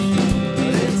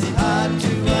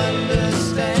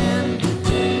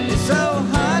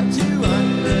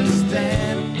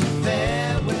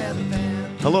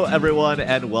everyone,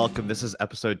 and welcome. This is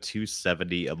episode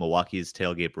 270 of Milwaukee's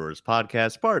Tailgate Brewers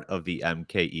podcast, part of the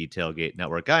MKE Tailgate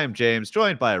Network. I am James,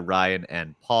 joined by Ryan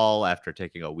and Paul after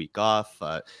taking a week off.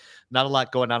 Not a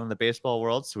lot going on in the baseball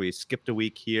world, so we skipped a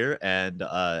week here. And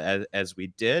as we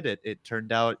did, it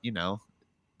turned out,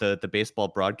 the baseball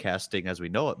broadcasting as we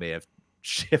know it may have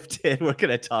shifted. We're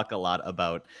going to talk a lot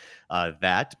about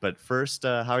that. But first,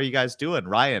 how are you guys doing?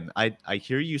 Ryan, I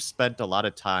hear you spent a lot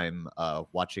of time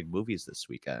watching movies this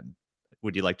weekend.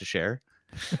 Would you like to share?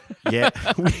 Yeah,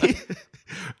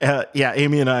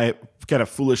 Amy and I kind of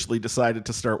foolishly decided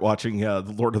to start watching The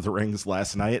Lord of the Rings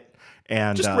last night.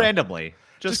 And just randomly.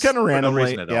 Just kind of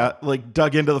randomly, like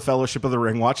dug into the Fellowship of the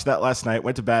Ring, watched that last night,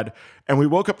 went to bed, and we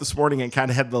woke up this morning and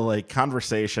kind of had the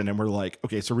conversation, and we're like,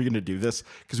 okay, so we're going to do this?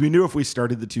 Because we knew if we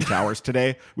started the Two Towers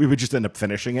today, we would just end up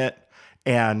finishing it.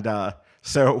 And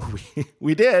so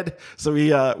we did. So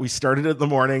we started it in the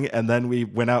morning, and then we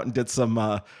went out and did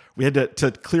some, we had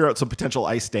to clear out some potential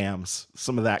ice dams,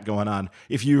 some of that going on.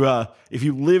 If you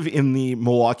live in the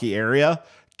Milwaukee area,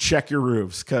 check your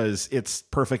roofs because it's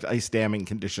perfect ice damming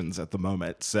conditions at the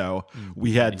moment. So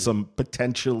we had some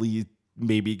potentially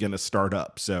maybe going to start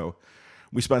up. So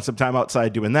we spent some time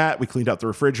outside doing that. We cleaned out the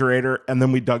refrigerator, and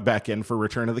then we dug back in for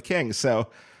Return of the King. So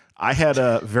I had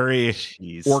a very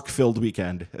orc-filled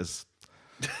weekend is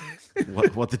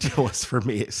what the deal was for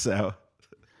me. So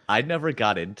I never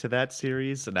got into that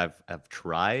series, and I've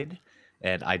tried,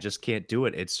 and I just can't do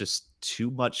it. It's just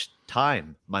too much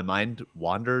time. My mind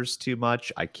wanders too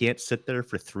much. I can't sit there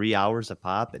for 3 hours a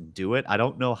pop and do it. I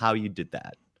don't know how you did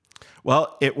that.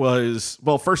 Well,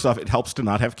 first off, it helps to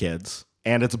not have kids,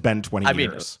 and it's been 20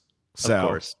 years. So, of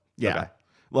course. Yeah. Okay.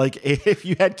 Like if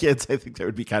you had kids, I think that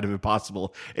would be kind of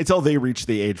impossible until they reached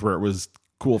the age where it was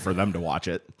cool for them to watch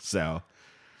it. So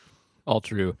all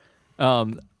true.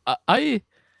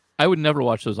 I would never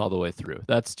watch those all the way through.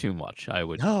 That's too much. I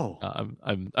would. No.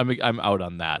 I'm out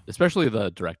on that, especially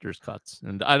the director's cuts.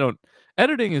 And I don't.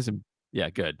 Editing is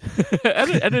good.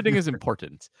 Editing is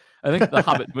important. I think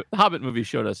the Hobbit movie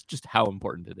showed us just how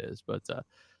important it is. But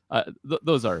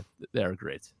they're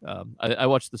great. I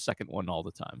watch the second one all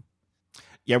the time.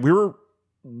 Yeah, we were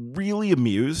really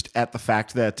amused at the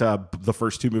fact that the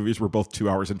first two movies were both 2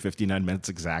 hours and 59 minutes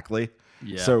exactly.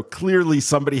 Yeah. So clearly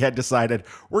somebody had decided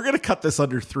we're going to cut this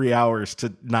under 3 hours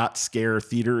to not scare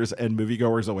theaters and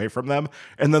moviegoers away from them.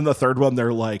 And then the third one,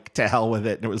 they're like, to hell with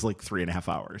it. And it was like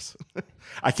 3.5 hours.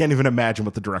 I can't even imagine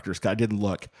what the director's cut. I didn't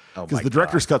look because the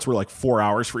director's cuts were like 4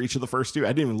 hours for each of the first two. I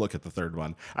didn't even look at the third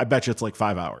one. I bet you it's like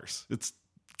 5 hours. It's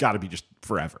got to be just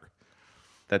forever.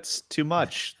 That's too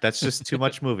much. That's just too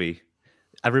much movie.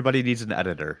 Everybody needs an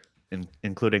editor,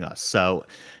 including us. So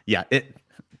yeah,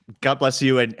 God bless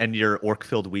you and your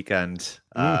orc-filled weekend.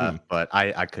 But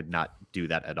I could not do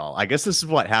that at all. I guess this is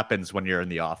what happens when you're in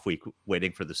the off week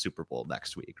waiting for the Super Bowl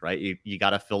next week, right? You got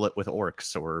to fill it with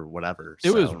orcs or whatever.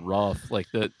 It was rough. Like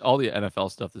all the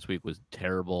NFL stuff this week was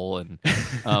terrible. And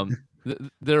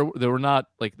there were not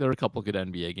like, there were a couple good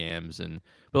NBA games.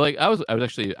 But like I was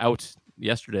actually out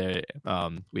yesterday.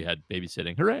 We had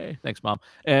babysitting. Hooray. Thanks, Mom.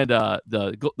 And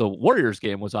the Warriors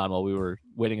game was on while we were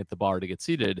waiting at the bar to get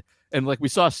seated. And like we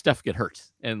saw Steph get hurt.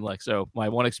 And like, so my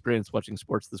one experience watching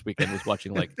sports this weekend was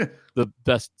watching like the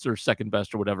best or second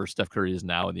best or whatever Steph Curry is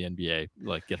now in the NBA,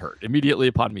 like get hurt immediately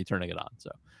upon me turning it on.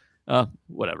 So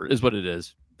whatever is what it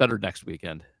is. Better next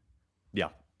weekend. Yeah.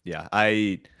 Yeah.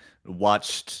 I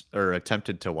watched or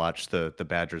attempted to watch the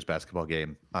Badgers basketball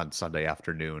game on Sunday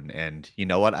afternoon. And you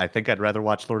know what? I think I'd rather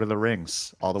watch Lord of the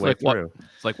Rings all the way through.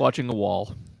 It's like watching a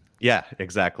wall. Yeah,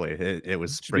 exactly. It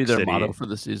was should be their motto for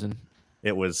the season.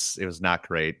 It was not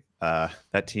great.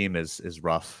 That team is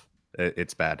rough.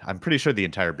 It's bad. I'm pretty sure the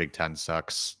entire Big Ten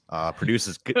sucks.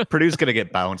 Purdue's going to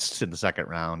get bounced in the second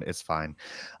round. It's fine.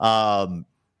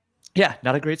 Yeah,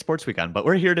 not a great sports weekend, but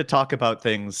we're here to talk about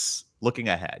things looking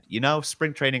ahead.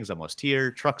 Spring training is almost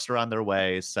here. Trucks are on their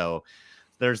way. So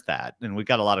there's that. And we've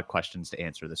got a lot of questions to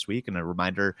answer this week. And a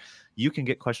reminder, you can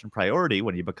get question priority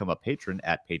when you become a patron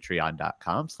at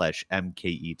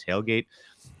patreon.com/MKE tailgate.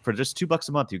 For just $2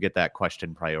 a month, you get that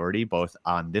question priority, both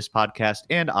on this podcast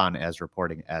and on As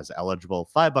Reporting as Eligible.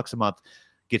 $5 a month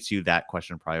gets you that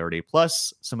question priority,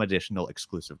 plus some additional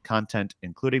exclusive content,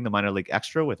 including the Minor League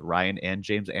Extra with Ryan and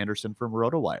James Anderson from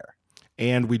RotoWire.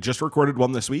 And we just recorded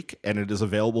one this week, and it is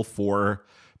available for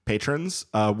patrons.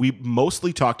 We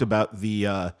mostly talked about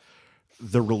the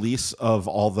release of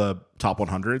all the top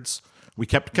 100s. We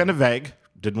kept kind of vague.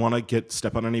 Didn't want to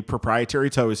step on any proprietary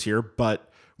toes here, but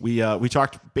we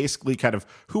talked basically kind of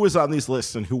who was on these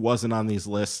lists and who wasn't on these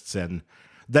lists, and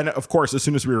then, of course, as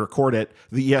soon as we record it,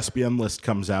 the ESPN list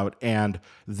comes out, and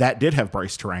that did have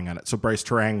Bryce Terang on it. So Bryce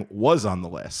Terang was on the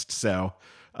list. So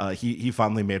he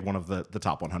finally made one of the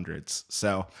top 100s.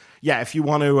 So yeah, if you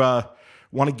want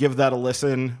to give that a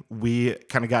listen, we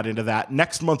kind of got into that.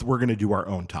 Next month, we're going to do our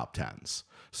own top 10s.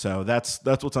 So that's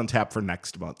what's on tap for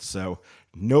next month. So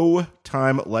no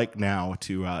time like now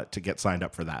to get signed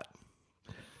up for that.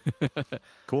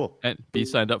 Cool. And be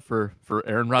signed up for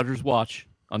Aaron Rodgers' watch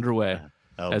underway,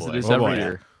 as boy. it is every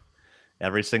year.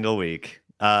 Every single week.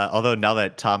 Although now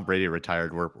that Tom Brady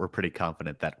retired, we're pretty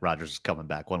confident that Rodgers is coming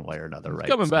back one way or another, right?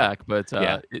 Coming back, but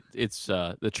it's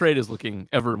the trade is looking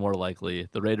ever more likely.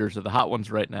 The Raiders are the hot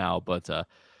ones right now, but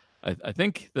I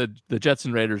think the Jets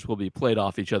and Raiders will be played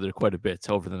off each other quite a bit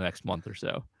over the next month or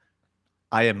so.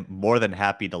 I am more than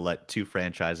happy to let two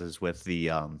franchises with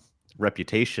the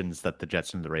reputations that the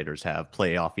Jets and the Raiders have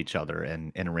play off each other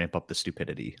and ramp up the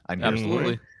stupidity.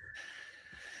 Absolutely.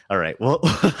 All right. Well,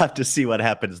 we'll have to see what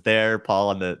happens there.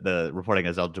 Paul and the Reporting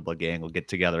as Eligible gang will get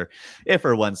together if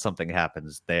or when something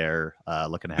happens there.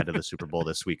 Looking ahead to the Super Bowl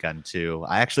this weekend too.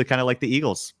 I actually kind of like the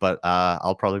Eagles, but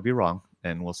I'll probably be wrong,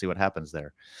 and we'll see what happens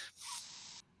there.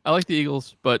 I like the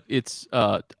Eagles, but it's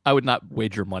I would not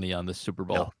wager money on this Super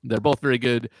Bowl. No. They're both very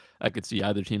good. I could see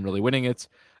either team really winning it.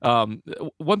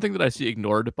 One thing that I see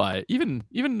ignored by even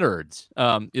nerds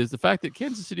is the fact that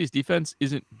Kansas City's defense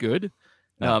isn't good.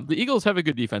 No. The Eagles have a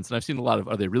good defense, and I've seen a lot of,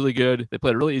 are they really good? They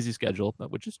played a really easy schedule,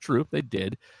 which is true. They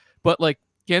did. But like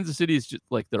Kansas City's just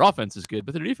like their offense is good,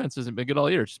 but their defense hasn't been good all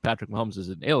year. It's just Patrick Mahomes is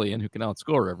an alien who can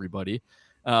outscore everybody.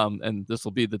 And this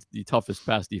will be the toughest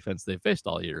pass defense they've faced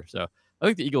all year. So I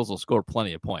think the Eagles will score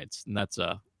plenty of points, and that's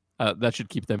that should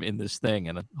keep them in this thing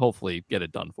and hopefully get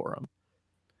it done for them.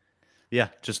 Yeah,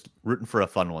 just rooting for a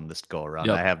fun one this go around.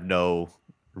 Yep. I have no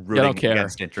rooting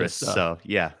against interest. Just, so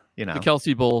yeah, you know, the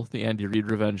Kelsey Bowl, the Andy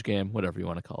Reid revenge game, whatever you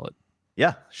want to call it.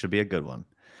 Yeah, should be a good one.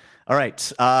 All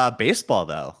right, baseball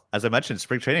though, as I mentioned,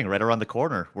 spring training right around the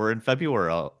corner. We're in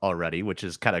February already, which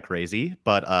is kind of crazy,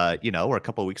 but you know, we're a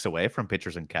couple of weeks away from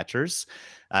pitchers and catchers.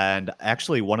 And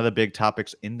actually, one of the big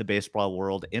topics in the baseball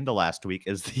world in the last week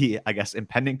is the, I guess,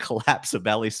 impending collapse of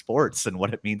Bally Sports and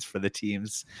what it means for the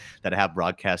teams that have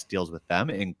broadcast deals with them,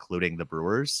 including the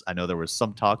Brewers. I know there was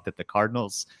some talk that the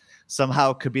Cardinals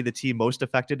somehow could be the team most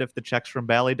affected if the checks from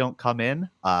Bally don't come in.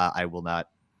 I will not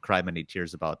cry many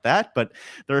tears about that, but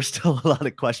there are still a lot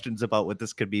of questions about what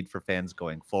this could mean for fans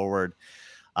going forward.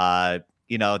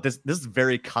 You know, this is a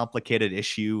very complicated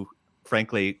issue,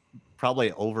 frankly,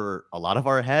 probably over a lot of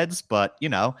our heads, but you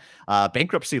know,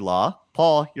 bankruptcy law.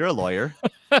 Paul, you're a lawyer.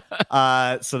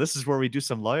 So this is where we do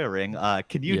some lawyering.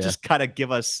 Can you just kind of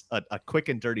give us a quick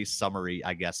and dirty summary,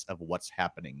 I guess, of what's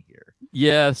happening here?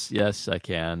 Yes, I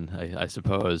can, I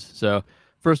suppose. So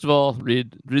first of all,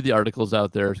 read the articles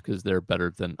out there because they're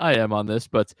better than I am on this.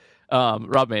 But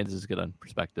Rob Maines is good on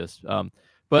prospectus.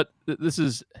 But this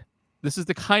is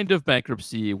the kind of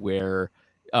bankruptcy where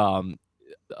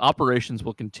operations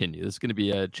will continue. This is going to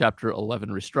be a Chapter 11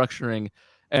 restructuring.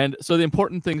 And so the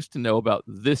important things to know about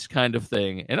this kind of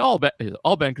thing and all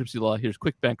bankruptcy law, here's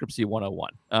quick bankruptcy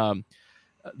 101.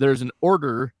 There's an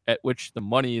order at which the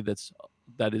money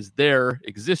that is there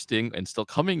existing and still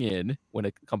coming in when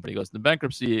a company goes into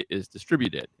bankruptcy is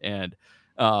distributed. And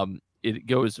it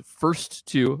goes first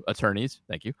to attorneys.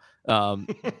 Thank you.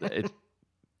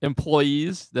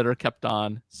 Employees that are kept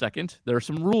on second. There are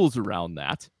some rules around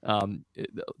that.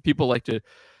 People like to,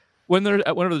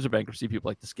 whenever there's a bankruptcy, people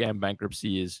like to scam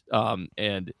bankruptcies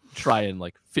and try and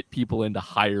like fit people into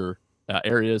higher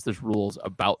areas. There's rules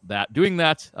about that. Doing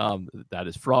that, that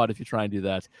is fraud if you try and do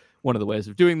that. One of the ways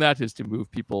of doing that is to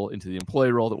move people into the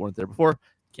employee role that weren't there before.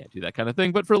 Can't do that kind of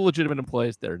thing. But for legitimate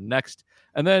employees, they're next.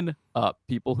 And then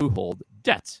people who hold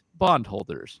debt,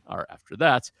 bondholders are after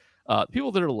that.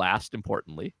 People that are last,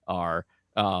 importantly, are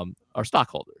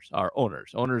stockholders, are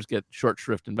owners. Owners get short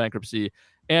shrift in bankruptcy.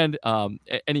 And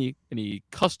any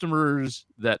customers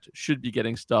that should be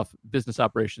getting stuff, business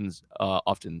operations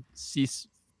often cease.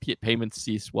 Payments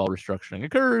cease while restructuring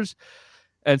occurs.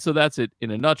 And so that's it in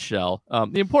a nutshell.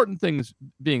 The important things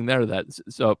being there that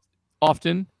so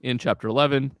often in Chapter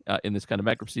 11, in this kind of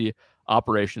bankruptcy,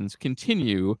 operations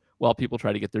continue while people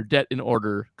try to get their debt in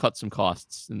order, cut some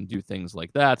costs, and do things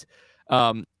like that.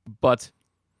 But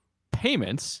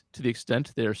payments, to the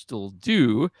extent they're still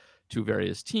due to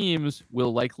various teams,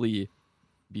 will likely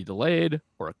be delayed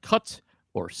or cut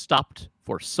or stopped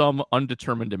for some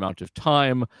undetermined amount of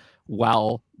time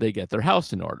while they get their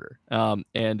house in order.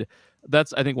 And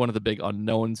that's, I think, one of the big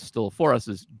unknowns still for us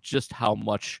is just how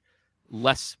much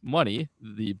less money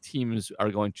the teams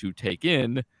are going to take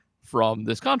in from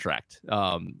this contract.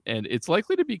 And it's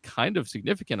likely to be kind of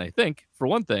significant, I think. For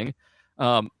one thing,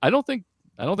 I don't think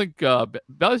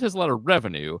Bally's has a lot of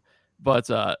revenue, but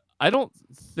I don't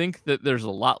think that there's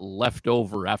a lot left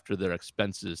over after their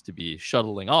expenses to be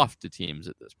shuttling off to teams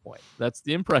at this point. That's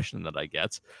the impression that I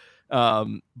get.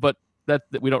 But that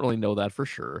we don't really know that for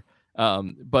sure.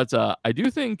 But I do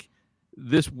think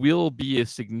this will be a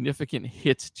significant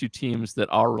hit to teams that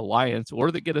are reliant or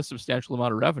that get a substantial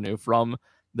amount of revenue from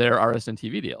their RSN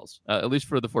TV deals, at least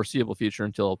for the foreseeable future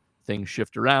until things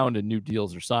shift around and new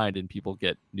deals are signed and people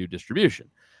get new distribution.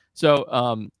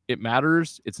 So it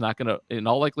matters. It's not going to, in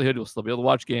all likelihood, you'll still be able to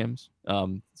watch games.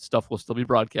 Stuff will still be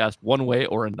broadcast one way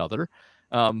or another.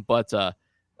 But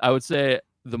I would say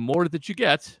the more that you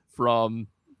get from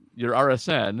your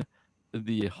RSN,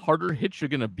 the harder hit you're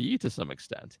going to be to some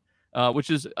extent. Which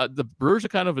is the Brewers are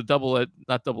kind of a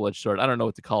not double-edged sword. I don't know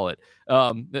what to call it.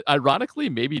 Ironically,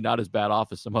 maybe not as bad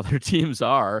off as some other teams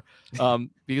are,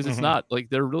 because it's not like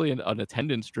they're really an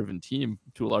attendance-driven team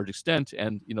to a large extent,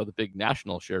 and the big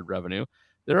national shared revenue.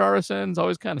 Their RSNs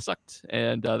always kind of sucked,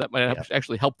 and that might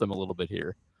actually help them a little bit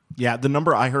here. Yeah, the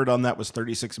number I heard on that was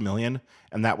 36 million,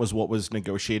 and that was what was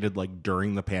negotiated like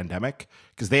during the pandemic,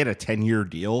 because they had a 10-year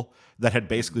deal that had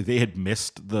basically they had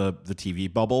missed the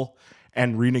TV bubble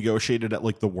and renegotiated at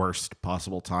like the worst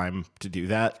possible time to do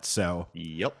that. So,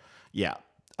 yeah.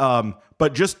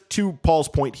 But just to Paul's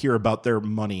point here about their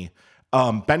money,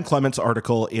 Ben Clement's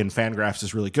article in Fangraphs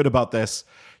is really good about this.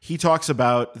 He talks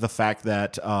about the fact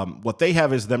that what they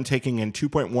have is them taking in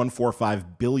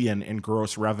 $2.145 billion in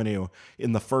gross revenue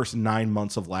in the first 9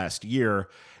 months of last year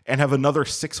and have another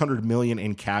 $600 million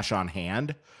in cash on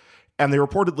hand. And they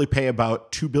reportedly pay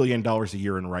about $2 billion a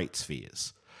year in rights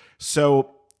fees.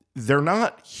 So they're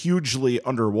not hugely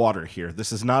underwater here.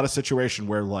 This is not a situation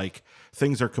where like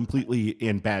things are completely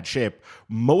in bad shape.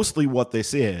 Mostly what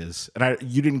this is, and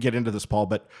you didn't get into this, Paul,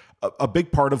 but a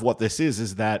big part of what this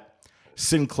is that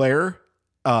Sinclair,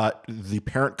 the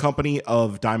parent company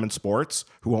of Diamond Sports,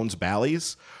 who owns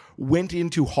Bally's, went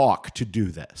into Hawk to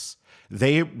do this.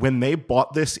 When they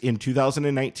bought this in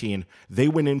 2019, they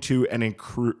went into and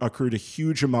accrued a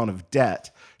huge amount of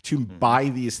debt to buy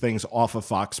these things off of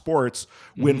Fox Sports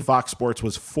when Fox Sports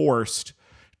was forced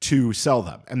to sell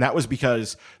them. And that was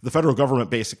because the federal government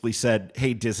basically said,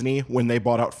 hey, Disney, when they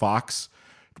bought out Fox,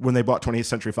 when they bought 20th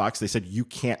Century Fox, they said, you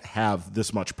can't have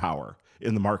this much power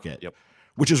in the market,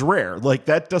 which is rare. Like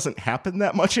that doesn't happen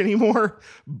that much anymore.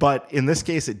 But in this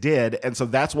case, it did. And so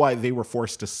that's why they were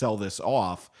forced to sell this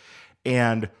off.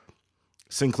 And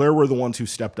Sinclair were the ones who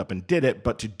stepped up and did it,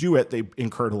 but to do it, they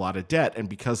incurred a lot of debt. And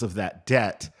because of that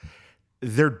debt,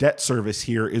 their debt service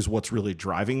here is what's really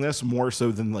driving this more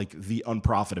so than like the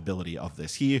unprofitability of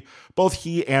this. Both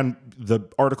he and the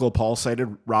article Paul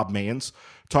cited, Rob Maines,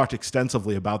 talked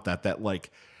extensively about that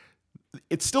like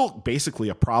it's still basically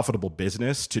a profitable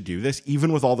business to do this,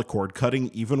 even with all the cord cutting,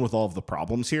 even with all of the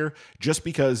problems here, just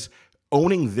because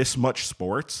owning this much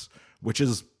sports, which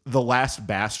is the last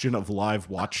bastion of live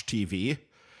watch TV,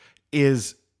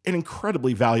 is an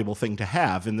incredibly valuable thing to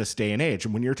have in this day and age.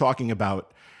 And when you're talking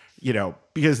about,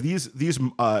 because these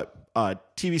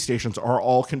TV stations are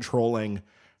all controlling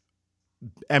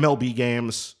MLB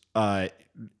games, NBA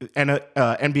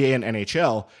and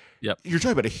NHL. You're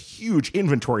talking about a huge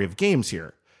inventory of games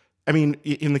here. I mean,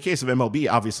 in the case of MLB,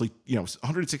 obviously,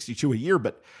 162 a year,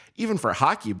 but even for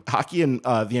hockey and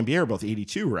the NBA are both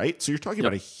 82, right? So you're talking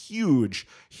about a huge,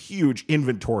 huge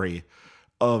inventory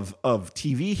of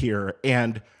TV here,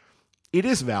 and it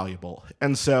is valuable.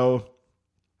 And so,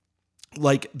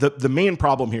 like, the main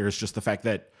problem here is just the fact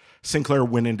that Sinclair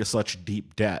went into such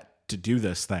deep debt to do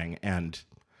this thing, and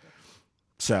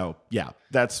so, yeah,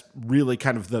 that's really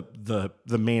kind of the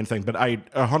main thing. But I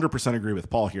 100% agree with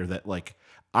Paul here that, like,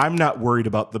 I'm not worried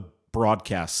about the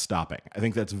broadcast stopping. I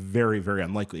think that's very, very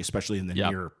unlikely, especially in the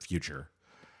near future.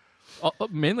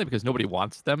 Mainly because nobody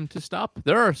wants them to stop.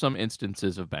 There are some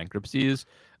instances of bankruptcies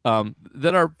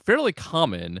that are fairly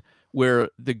common where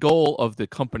the goal of the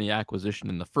company acquisition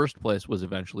in the first place was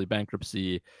eventually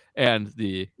bankruptcy and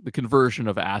the conversion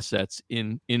of assets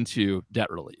into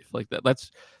debt relief. Like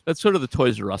that's sort of the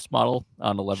Toys R Us model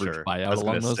on a leveraged buyout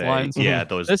along those lines. Yeah,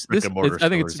 those brick and mortar I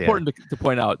think it's important to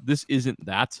point out this isn't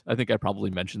that. I think I probably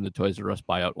mentioned the Toys R Us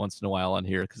buyout once in a while on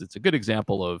here because it's a good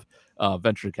example of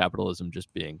venture capitalism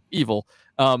just being evil.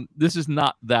 This is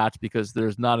not that because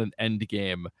there's not an end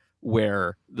game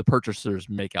where the purchasers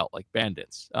make out like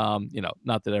bandits.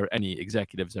 Not that any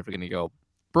executive's ever going to go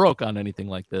broke on anything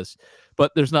like this,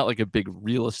 but there's not like a big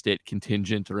real estate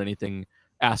contingent or anything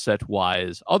asset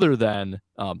wise other than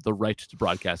the right to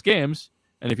broadcast games.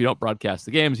 And if you don't broadcast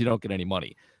the games, you don't get any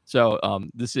money. So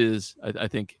this is, I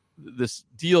think, this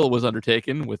deal was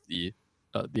undertaken with the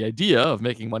idea of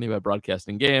making money by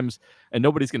broadcasting games, and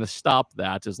nobody's going to stop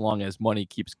that as long as money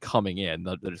keeps coming in.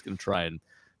 They're just going to try and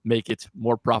make it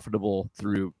more profitable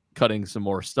through cutting some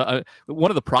more stuff.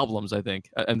 One of the problems, I think,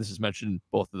 and this is mentioned in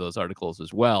both of those articles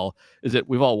as well, is that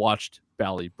we've all watched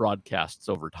Bally broadcasts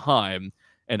over time,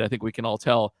 and I think we can all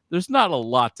tell there's not a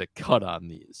lot to cut on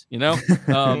these.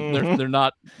 They're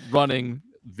not running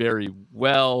very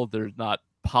well. They're not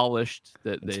polished.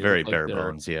 It's very bare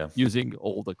bones. Yeah, using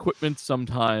old equipment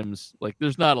sometimes. Like,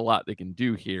 there's not a lot they can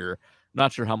do here.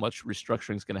 Not sure how much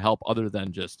restructuring is going to help, other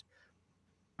than just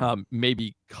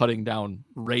maybe cutting down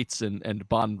rates and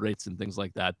bond rates and things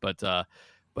like that.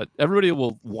 But everybody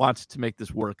will want to make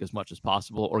this work as much as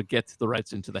possible, or get the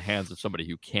rights into the hands of somebody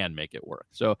who can make it work.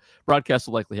 So broadcasts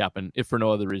will likely happen, if for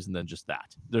no other reason than just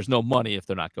that. There's no money if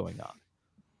they're not going on.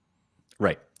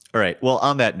 Right. All right. Well,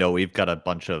 on that note, we've got a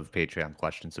bunch of Patreon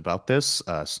questions about this.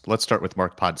 Let's start with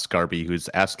Mark Podscarby, who's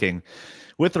asking,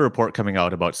 with the report coming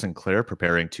out about Sinclair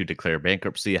preparing to declare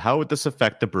bankruptcy, how would this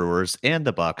affect the Brewers and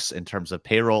the Bucks in terms of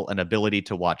payroll and ability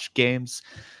to watch games?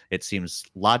 It seems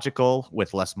logical,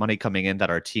 with less money coming in, that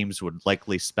our teams would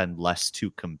likely spend less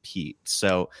to compete.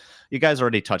 So you guys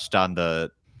already touched on the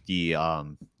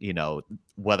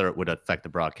whether it would affect the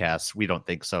broadcast. We don't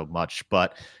think so much,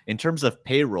 but in terms of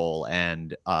payroll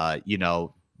and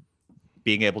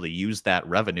being able to use that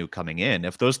revenue coming in,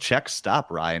 if those checks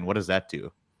stop, Ryan, what does that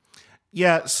do?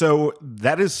 Yeah, so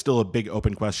that is still a big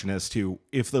open question as to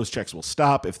if those checks will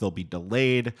stop, if they'll be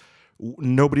delayed.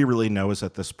 Nobody really knows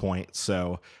at this point.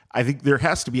 So I think there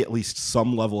has to be at least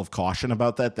some level of caution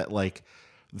about that like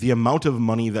the amount of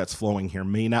money that's flowing here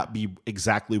may not be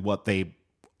exactly what they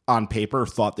on paper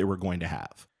thought they were going to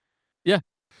have. Yeah.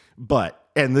 But,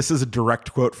 and this is a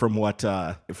direct quote from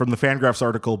from the Fangraphs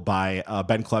article by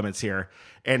Ben Clements here.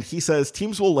 And he says,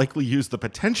 teams will likely use the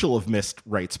potential of missed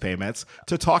rights payments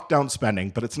to talk down spending,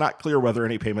 but it's not clear whether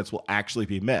any payments will actually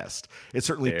be missed. It's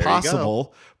certainly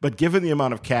possible, but given the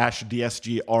amount of cash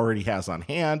DSG already has on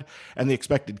hand and the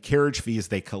expected carriage fees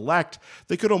they collect,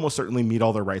 they could almost certainly meet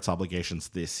all their rights obligations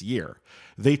this year.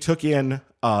 They took in,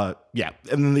 and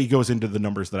then he goes into the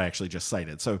numbers that I actually just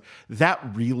cited. So that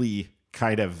really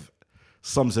kind of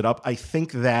sums it up. I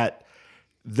think that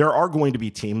there are going to be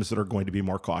teams that are going to be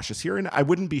more cautious here, and I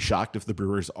wouldn't be shocked if the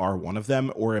Brewers are one of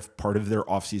them, or if part of their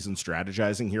offseason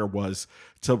strategizing here was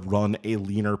to run a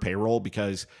leaner payroll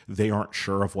because they aren't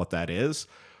sure of what that is.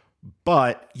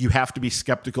 But you have to be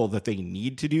skeptical that they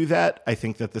need to do that. I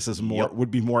think that this is would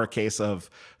be more a case of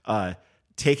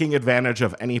taking advantage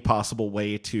of any possible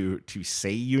way to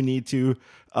say you need to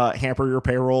hamper your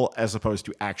payroll, as opposed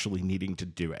to actually needing to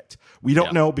do it. We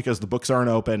don't know because the books aren't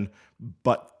open,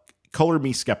 but color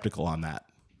me skeptical on that.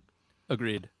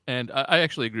 Agreed. And I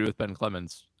actually agree with Ben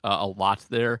Clements a lot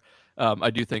there. I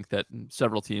do think that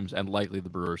several teams, and likely the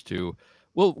Brewers too,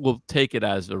 will take it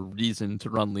as a reason to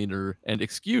run leaner and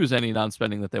excuse any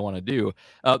non-spending that they want to do.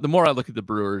 The more I look at the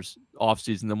Brewers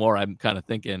offseason, the more I'm kind of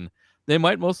thinking they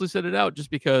might mostly sit it out just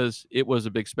because it was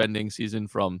a big spending season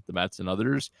from the Mets and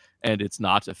others, and it's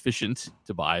not efficient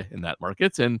to buy in that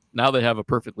market. And now they have a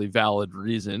perfectly valid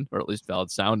reason, or at least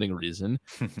valid sounding reason,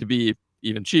 to be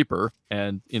even cheaper.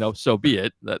 And, so be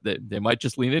it. That they might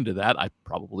just lean into that. I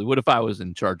probably would if I was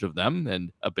in charge of them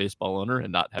and a baseball owner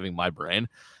and not having my brain.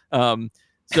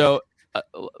 So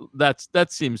that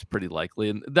seems pretty likely.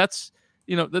 And that's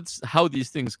how these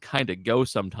things kind of go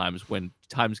sometimes when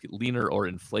times get leaner or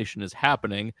inflation is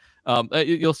happening.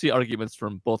 You'll see arguments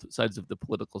from both sides of the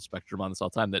political spectrum on this all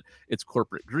the time, that it's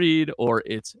corporate greed or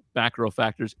it's macro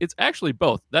factors. It's actually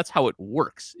both. That's how it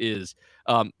works. It's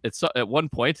at one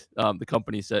point, the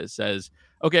company says,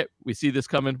 okay, we see this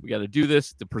coming. We got to do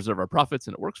this to preserve our profits.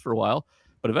 And it works for a while.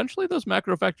 But eventually those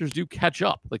macro factors do catch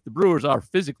up. Like, the Brewers are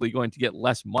physically going to get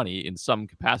less money in some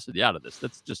capacity out of this.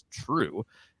 That's just true.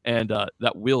 And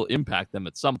that will impact them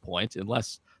at some point,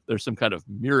 unless there's some kind of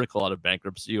miracle out of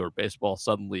bankruptcy, or baseball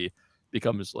suddenly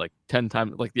becomes like 10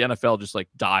 times, like the NFL just like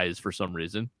dies for some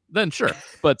reason. Then sure.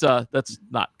 But that's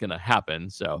not going to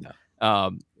happen. So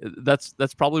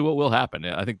that's probably what will happen.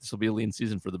 I think this will be a lean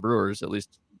season for the Brewers, at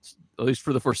least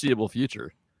for the foreseeable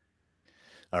future.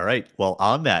 All right. Well,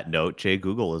 on that note, Jay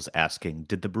Google is asking,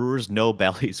 did the Brewers know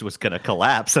Bally's was going to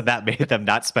collapse and that made them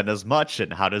not spend as much?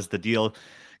 And how does the deal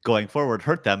going forward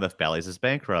hurt them if Bally's is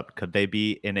bankrupt? Could they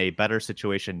be in a better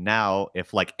situation now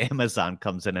if, like, Amazon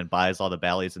comes in and buys all the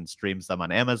Bally's and streams them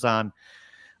on Amazon?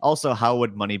 Also, how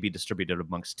would money be distributed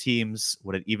amongst teams?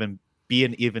 Would it even be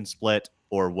an even split,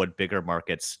 or would bigger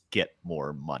markets get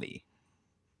more money?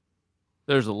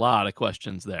 there's a lot of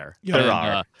questions there. Yeah, there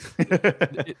are.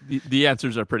 The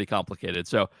answers are pretty complicated.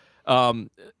 So,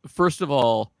 first of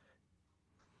all,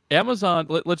 Amazon,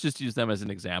 let's just use them as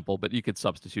an example, but you could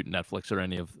substitute Netflix or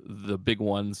any of the big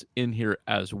ones in here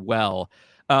as well.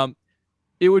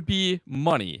 It would be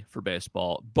money for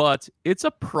baseball, but it's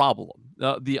a problem.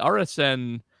 The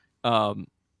RSN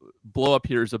blow up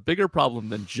here is a bigger problem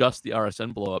than just the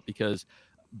RSN blow up, because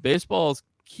baseball's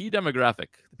key demographic,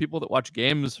 the people that watch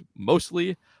games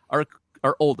mostly, are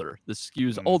older. This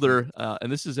skews older,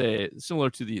 and this is similar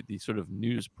to the sort of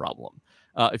news problem.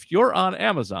 If you're on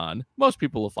Amazon, most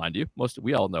people will find you.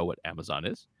 We all know what Amazon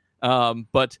is,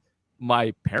 but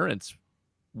my parents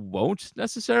won't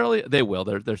necessarily. They will.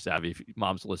 They're savvy. If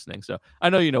mom's listening, so I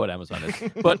know you know what Amazon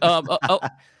is. But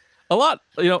a lot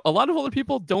of older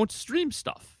people don't stream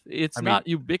stuff. It's not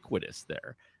ubiquitous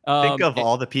there. Think of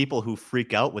all the people who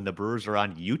freak out when the Brewers are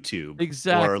on YouTube.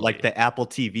 Exactly. Or like the Apple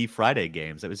TV Friday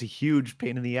games. It was a huge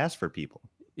pain in the ass for people.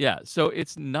 Yeah, so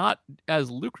it's not as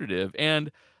lucrative.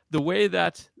 And the way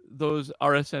that those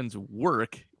RSNs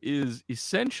work is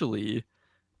essentially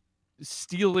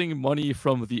stealing money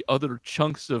from the other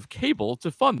chunks of cable to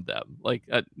fund them. Like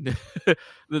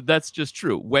that's just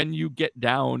true. When you get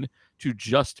down to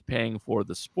just paying for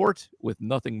the sport with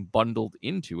nothing bundled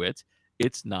into it,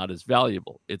 it's not as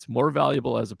valuable. It's more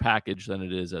valuable as a package than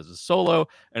it is as a solo,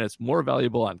 and it's more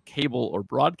valuable on cable or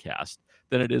broadcast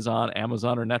than it is on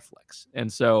Amazon or Netflix.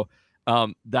 And so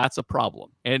that's a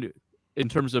problem. And in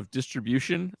terms of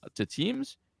distribution to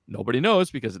teams, nobody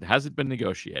knows because it hasn't been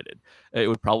negotiated. It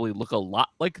would probably look a lot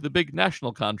like the big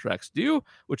national contracts do,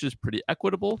 which is pretty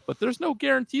equitable, but there's no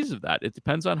guarantees of that. It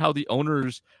depends on how the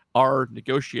owners are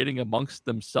negotiating amongst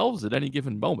themselves at any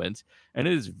given moment. And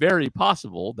it is very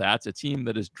possible that a team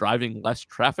that is driving less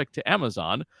traffic to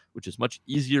Amazon, which is much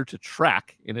easier to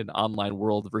track in an online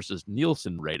world versus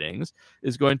Nielsen ratings,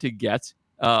 is going to get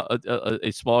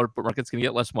a smaller market's going to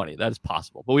get less money. That is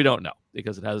possible, but we don't know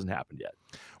because it hasn't happened yet.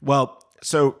 Well,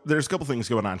 so there's a couple things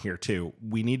going on here too.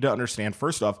 We need to understand,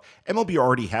 first off, MLB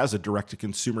already has a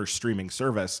direct-to-consumer streaming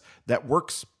service that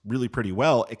works really pretty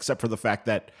well, except for the fact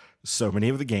that so many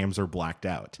of the games are blacked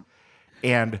out.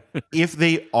 And if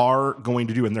they are going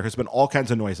to do, and there has been all kinds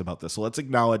of noise about this, so let's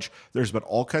acknowledge there's been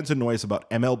all kinds of noise about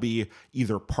MLB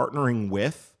either partnering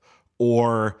with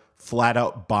or flat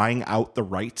out buying out the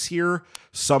rights here,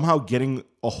 somehow getting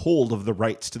a hold of the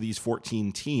rights to these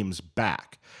 14 teams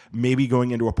back. Maybe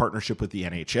going into a partnership with the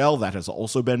NHL, that has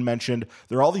also been mentioned.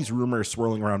 There are all these rumors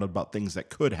swirling around about things that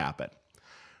could happen.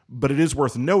 But it is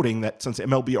worth noting that since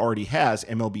MLB already has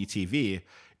MLB TV,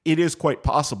 it is quite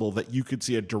possible that you could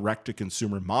see a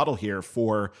direct-to-consumer model here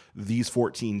for these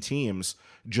 14 teams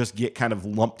just get kind of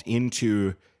lumped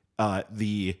into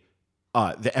the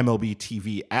MLB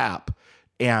TV app.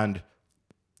 And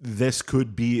this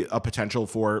could be a potential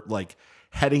for like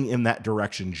heading in that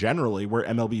direction generally, where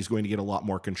MLB is going to get a lot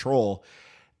more control.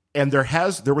 And there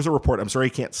was a report, I'm sorry I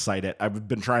can't cite it, I've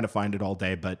been trying to find it all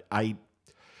day, but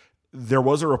there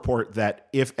was a report that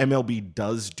if MLB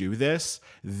does do this,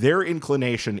 their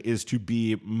inclination is to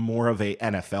be more of a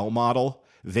NFL model.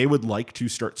 They would like to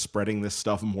start spreading this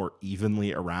stuff more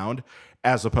evenly around,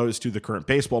 as opposed to the current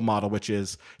baseball model, which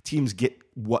is teams get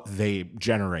what they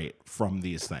generate from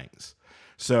these things.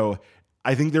 So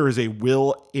I think there is a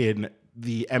will in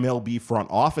the MLB front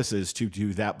offices to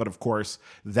do that. But of course,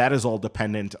 that is all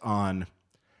dependent on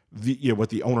what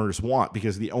the owners want,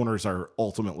 because the owners are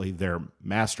ultimately their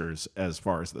masters as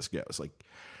far as this goes.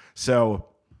 So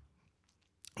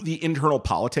the internal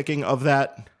politicking of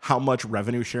that, how much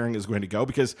revenue sharing is going to go,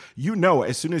 because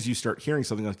as soon as you start hearing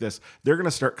something like this, they're going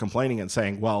to start complaining and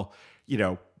saying, well,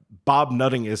 Bob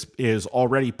Nutting is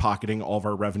already pocketing all of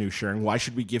our revenue sharing. Why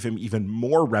should we give him even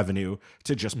more revenue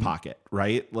to just pocket,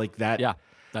 right? Like that. Yeah,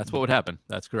 that's what would happen.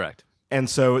 That's correct. And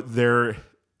so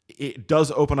it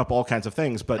does open up all kinds of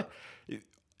things, but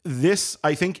this,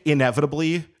 I think,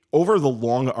 inevitably, over the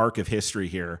long arc of history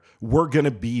here, we're going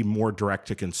to be more direct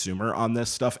to consumer on this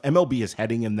stuff. MLB is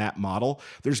heading in that model.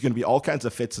 There's going to be all kinds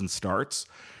of fits and starts,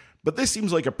 but this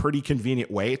seems like a pretty convenient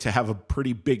way to have a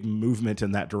pretty big movement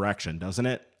in that direction, doesn't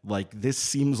it? Like this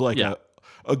seems like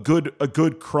a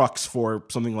good crux for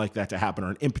something like that to happen,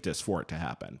 or an impetus for it to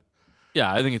happen.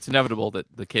 Yeah, I think it's inevitable that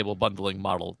the cable bundling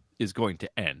model is going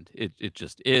to end. It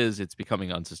just is. It's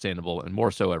becoming unsustainable, and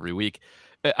more so every week.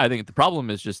 I think the problem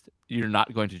is just you're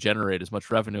not going to generate as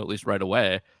much revenue, at least right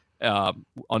away,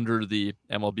 under the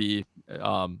MLB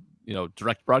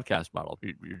direct broadcast model.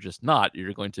 You're just not.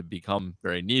 You're going to become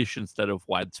very niche instead of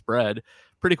widespread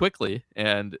pretty quickly,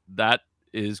 and that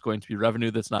is going to be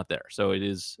revenue that's not there. So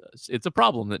it's a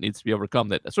problem that needs to be overcome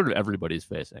that sort of everybody's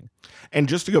facing. And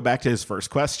just to go back to his first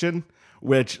question,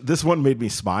 which this one made me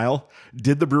smile.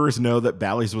 Did the Brewers know that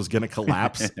Bally's was going to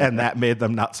collapse and that made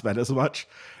them not spend as much?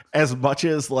 As much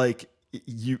as like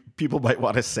people might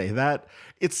want to say that,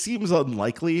 it seems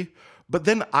unlikely. But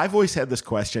then I've always had this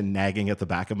question nagging at the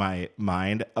back of my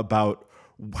mind about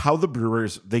how the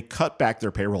Brewers, they cut back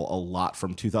their payroll a lot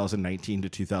from 2019 to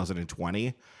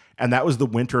 2020. And that was the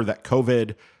winter that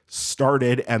COVID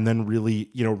started and then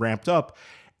really, ramped up.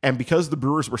 And because the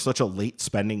Brewers were such a late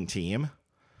spending team,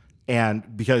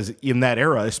 and because in that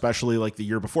era, especially like the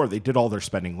year before, they did all their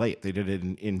spending late. They did it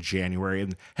in January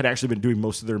and had actually been doing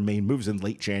most of their main moves in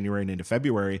late January and into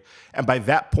February. And by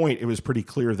that point, it was pretty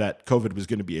clear that COVID was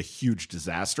going to be a huge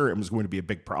disaster and was going to be a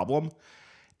big problem.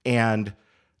 And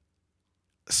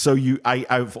so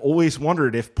I've always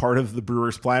wondered if part of the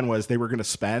Brewers' plan was they were going to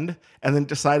spend and then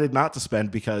decided not to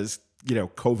spend because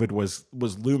COVID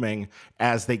was looming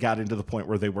as they got into the point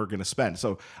where they were going to spend.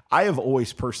 So I have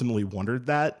always personally wondered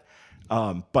that.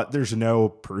 But there's no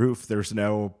proof. There's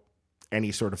no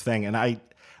any sort of thing. And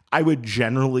I would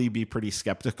generally be pretty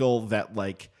skeptical that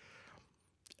like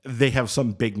they have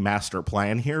some big master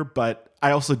plan here, but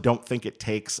I also don't think it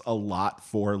takes a lot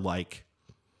for like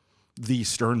the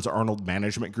Stearns Arnold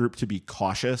management group to be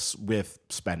cautious with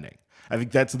spending. I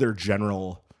think that's their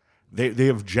general, they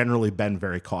have generally been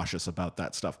very cautious about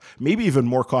that stuff. Maybe even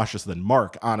more cautious than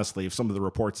Mark, honestly, if some of the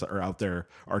reports that are out there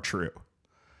are true.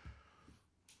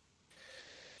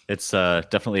 It's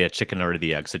definitely a chicken or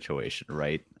the egg situation,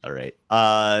 right? All right.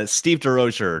 Steve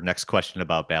DeRozier, next question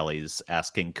about Bally's,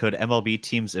 asking, could MLB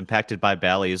teams impacted by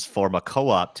Bally's form a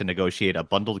co-op to negotiate a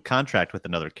bundled contract with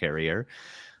another carrier?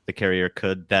 The carrier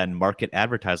could then market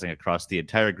advertising across the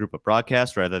entire group of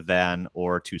broadcasts rather than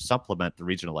or to supplement the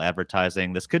regional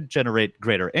advertising. This could generate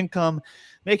greater income,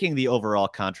 making the overall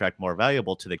contract more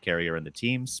valuable to the carrier and the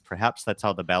teams. Perhaps that's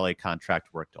how the Bally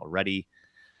contract worked already.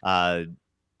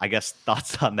 I guess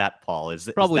thoughts on that, Paul?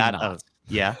 Probably is that not.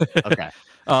 Yeah. Okay.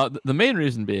 The main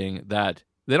reason being that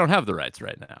they don't have the rights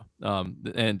right now,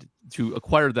 and to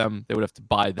acquire them, they would have to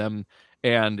buy them,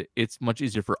 and it's much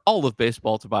easier for all of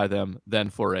baseball to buy them than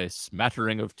for a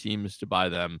smattering of teams to buy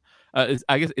them.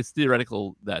 I guess it's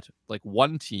theoretical that like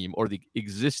one team or the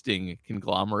existing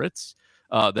conglomerates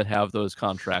that have those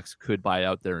contracts could buy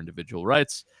out their individual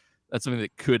rights. That's something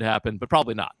that could happen, but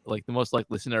probably not. Like the most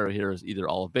likely scenario here is either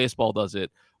all of baseball does it,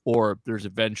 or there's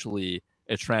eventually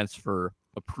a transfer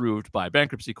approved by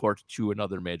bankruptcy court to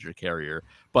another major carrier.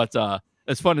 But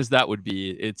as fun as that would be,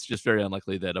 it's just very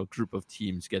unlikely that a group of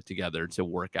teams get together to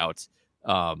work out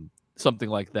something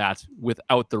like that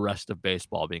without the rest of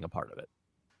baseball being a part of it.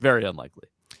 Very unlikely.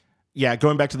 Yeah,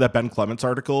 going back to that Ben Clements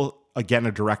article, again,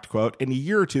 a direct quote. In a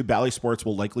year or two, Bally Sports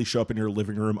will likely show up in your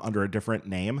living room under a different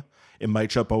name. It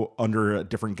might show up under a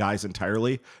different guise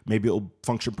entirely. Maybe it'll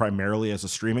function primarily as a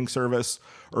streaming service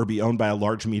or be owned by a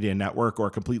large media network or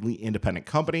a completely independent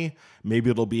company. Maybe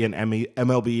it'll be an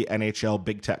MLB, NHL,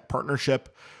 big tech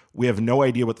partnership. We have no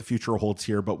idea what the future holds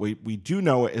here, but we do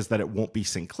know is that it won't be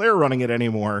Sinclair running it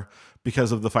anymore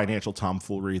because of the financial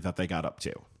tomfoolery that they got up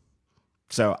to.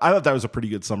 So I thought that was a pretty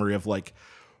good summary of like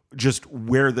just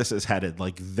where this is headed.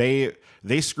 Like they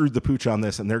screwed the pooch on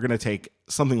this and they're going to take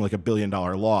something like $1 billion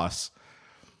loss.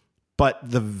 But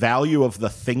the value of the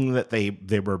thing that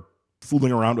they were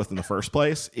fooling around with in the first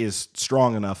place is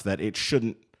strong enough that it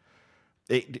shouldn't.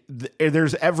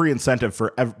 There's every incentive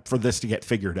for this to get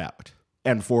figured out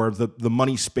and for the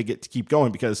money spigot to keep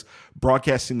going because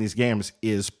broadcasting these games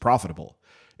is profitable.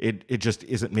 It just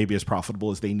isn't maybe as profitable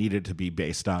as they needed to be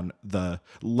based on the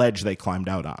ledge they climbed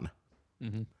out on.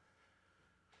 Mm-hmm.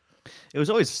 It was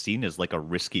always seen as like a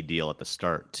risky deal at the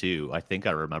start too. I think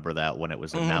I remember that when it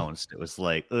was announced. It was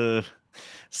like,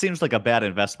 seems like a bad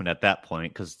investment at that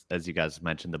point because, as you guys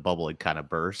mentioned, the bubble had kind of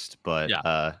burst. But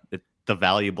the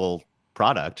valuable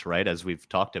product, right, as we've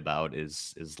talked about,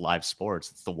 is live sports.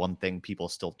 It's the one thing people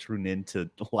still tune into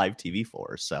live TV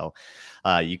for. So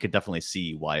you could definitely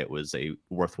see why it was a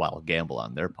worthwhile gamble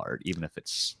on their part, even if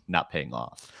it's not paying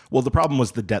off. Well, the problem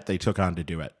was the debt they took on to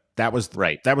do it. That was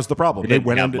right. That was the problem. They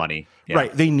went into money. Yeah.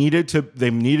 Right. They needed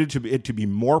it to be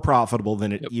more profitable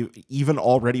than it even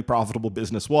already profitable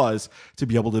business was to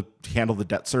be able to handle the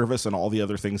debt service and all the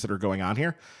other things that are going on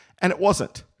here. And it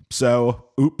wasn't. So,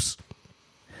 oops.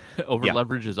 Over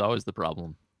leverage is always the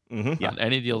problem. Mm-hmm. On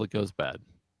any deal that goes bad.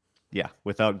 Yeah,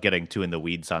 without getting too in the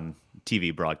weeds on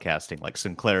TV broadcasting, like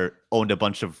Sinclair owned a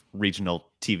bunch of regional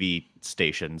TV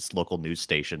stations, local news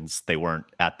stations. They weren't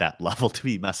at that level to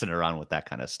be messing around with that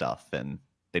kind of stuff, and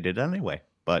they did it anyway.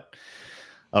 But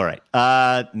All right.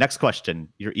 Next question.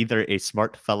 You're either a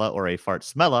smart fella or a fart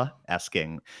smella,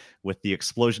 asking, with the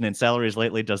explosion in salaries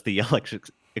lately, does the Yelich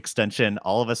extension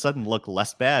all of a sudden look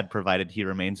less bad, provided he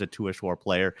remains a 2-ish WAR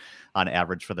player on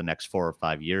average for the next 4 or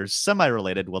 5 years?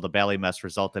 Semi-related, will the Bally mess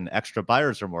result in extra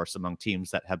buyer's remorse among teams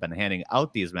that have been handing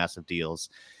out these massive deals,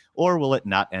 or will it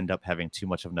not end up having too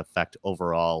much of an effect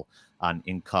overall on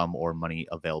income or money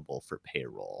available for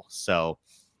payroll? So,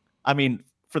 I mean,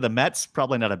 for the Mets,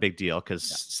 probably not a big deal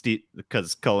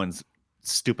because Cohen's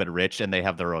stupid rich and they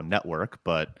have their own network.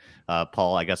 But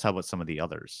Paul, I guess how about some of the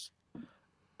others?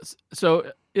 So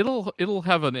it'll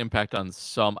have an impact on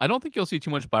some. I don't think you'll see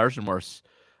too much buyer's remorse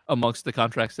amongst the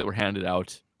contracts that were handed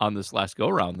out on this last go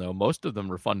round, though. Most of them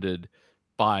were funded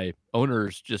by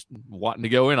owners just wanting to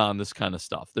go in on this kind of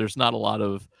stuff. There's not a lot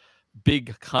of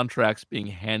big contracts being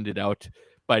handed out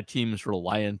by teams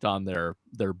reliant on their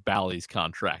Bally's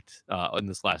contract in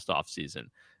this last offseason.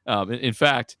 In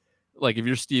fact, like if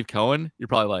you're Steve Cohen, you're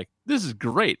probably like, this is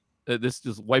great. This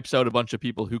just wipes out a bunch of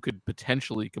people who could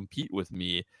potentially compete with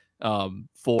me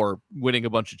for winning a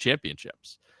bunch of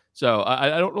championships. So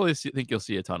I don't really think you'll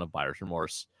see a ton of buyer's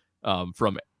remorse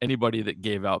from anybody that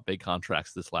gave out big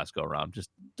contracts this last go around.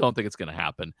 Just don't think it's going to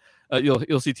happen.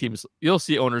 You'll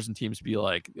see owners and teams be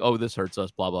like, oh, this hurts us,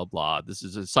 blah, blah, blah. This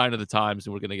is a sign of the times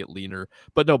and we're going to get leaner,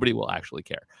 but nobody will actually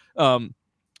care. And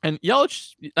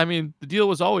Yelich, I mean, the deal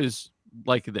was always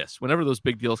like this. Whenever those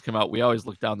big deals come out, we always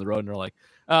look down the road and are like,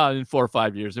 in 4 or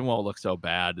 5 years, it won't look so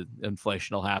bad.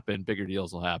 Inflation will happen. Bigger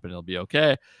deals will happen. It'll be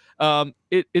okay.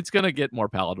 It's going to get more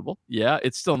palatable. Yeah,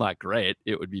 it's still not great.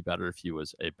 It would be better if he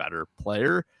was a better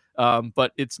player.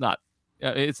 But it's not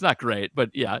great. But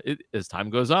yeah, as time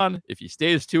goes on, if he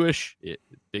stays 2-ish,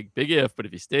 big if, but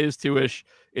if he stays 2-ish,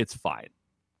 it's fine.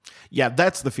 Yeah,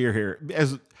 that's the fear here.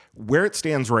 As where it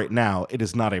stands right now, it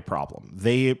is not a problem.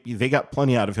 They got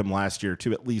plenty out of him last year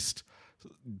to at least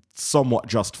somewhat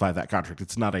justify that contract.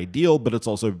 It's not ideal, but it's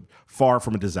also far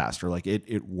from a disaster. Like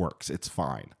it works. It's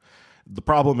fine. The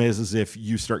problem is if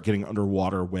you start getting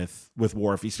underwater with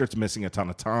WAR, if he starts missing a ton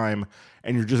of time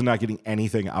and you're just not getting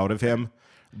anything out of him,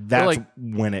 that's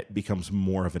when it becomes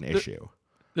more of an issue.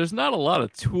 There's not a lot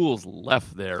of tools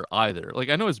left there either. Like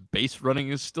I know his base running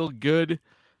is still good,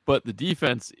 but the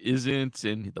defense isn't,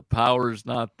 and the power's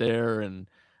not there. And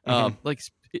I'm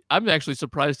actually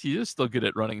surprised he is still good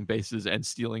at running bases and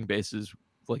stealing bases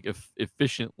like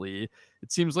efficiently.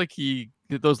 It seems like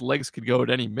those legs could go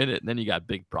at any minute, and then you got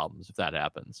big problems if that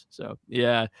happens. So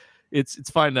yeah, it's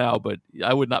fine now, but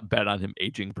I would not bet on him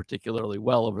aging particularly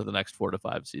well over the next 4 to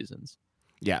 5 seasons.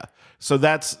 Yeah. So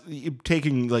that's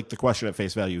taking like the question at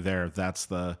face value there. That's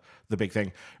the big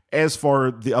thing. As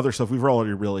for the other stuff, we've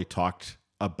already really talked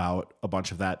about a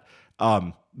bunch of that.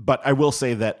 But I will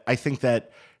say that I think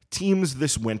that teams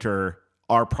this winter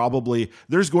are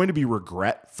there's going to be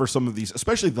regret for some of these,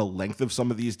 especially the length of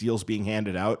some of these deals being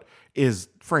handed out is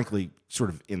frankly sort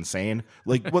of insane.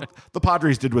 Like what the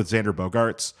Padres did with Xander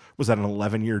Bogaerts was that an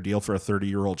 11-year deal for a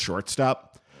 30-year-old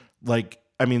shortstop. Like,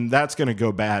 I mean, that's going to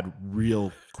go bad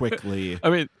real quickly. I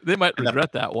mean, they might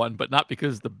regret that one, but not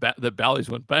because the Bally's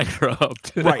went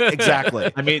bankrupt. Right,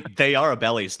 exactly. I mean, they are a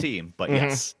Bally's team, but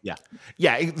yes. Yeah.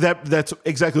 Yeah, that's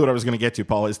exactly what I was going to get to,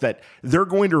 Paul, is that they're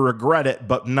going to regret it,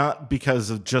 but not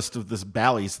because of this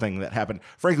Bally's thing that happened.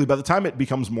 Frankly, by the time it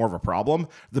becomes more of a problem,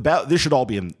 this should all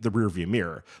be in the rearview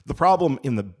mirror. The problem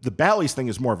in the Bally's thing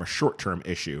is more of a short-term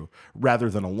issue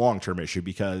rather than a long-term issue,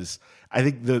 because I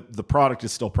think the product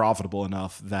is still profitable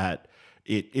enough that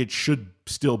it should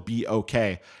still be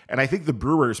okay. And I think the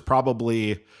Brewers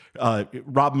probably,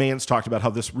 Rob Mans talked about how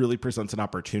this really presents an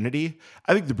opportunity.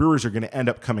 I think the Brewers are going to end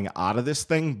up coming out of this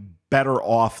thing better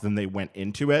off than they went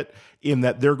into it, in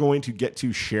that they're going to get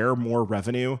to share more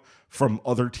revenue from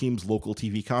other teams' local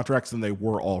TV contracts than they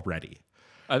were already.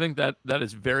 I think that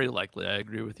is very likely. I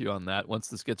agree with you on that. Once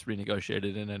this gets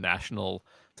renegotiated in a national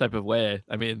type of way,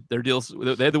 I mean, they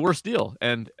had the worst deal,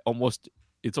 and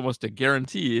it's almost a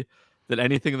guarantee that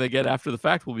anything they get after the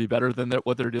fact will be better than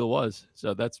what their deal was.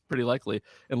 So that's pretty likely,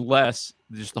 unless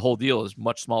just the whole deal is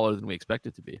much smaller than we expect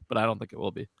it to be. But I don't think it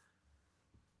will be.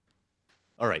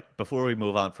 All right. Before we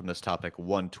move on from this topic,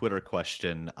 one Twitter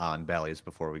question on Bally's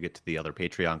before we get to the other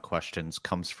Patreon questions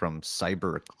comes from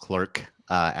Cyber Clerk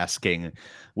asking,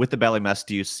 with the Bally mess,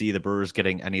 do you see the Brewers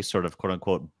getting any sort of quote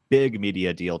unquote big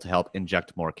media deal to help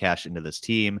inject more cash into this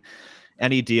team?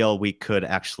 Any deal we could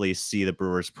actually see the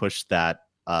Brewers push that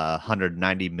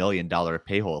 $190 million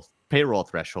payroll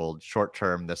threshold. Short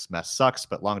term, this mess sucks,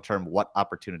 but long term, what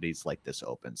opportunities like this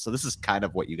open? So this is kind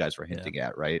of what you guys were hinting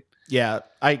at, right? Yeah,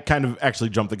 I kind of actually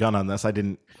jumped the gun on this. I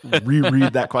didn't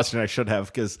reread that question. I should have,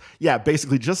 because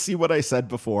basically just see what I said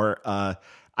before.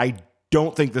 I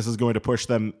don't think this is going to push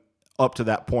them up to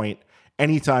that point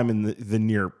anytime in the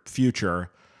near future,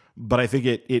 but I think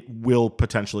it will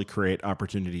potentially create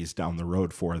opportunities down the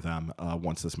road for them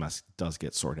once this mess does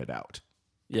get sorted out.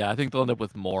 Yeah, I think they'll end up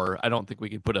with more. I don't think we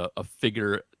can put a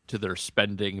figure to their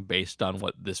spending based on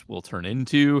what this will turn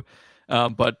into,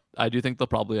 but I do think they'll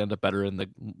probably end up better in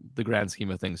the grand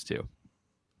scheme of things too.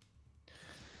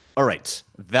 All right,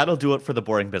 that'll do it for the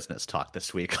boring business talk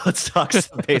this week. Let's talk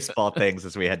some baseball things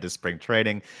as we head to spring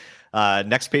training.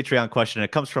 Next Patreon question,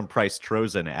 it comes from Price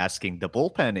Trozen asking, the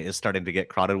bullpen is starting to get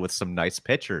crowded with some nice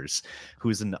pitchers.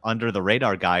 Who's an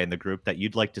under-the-radar guy in the group that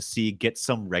you'd like to see get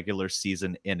some regular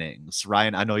season innings?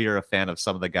 Ryan, I know you're a fan of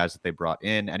some of the guys that they brought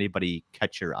in. Anybody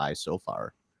catch your eye so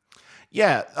far?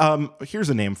 Yeah, here's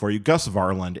a name for you. Gus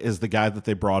Varland is the guy that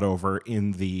they brought over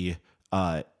in the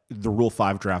Rule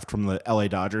 5 draft from the LA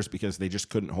Dodgers because they just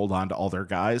couldn't hold on to all their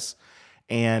guys.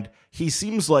 And he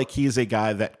seems like he's a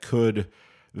guy that could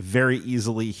very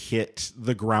easily hit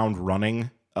the ground running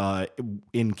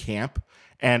in camp.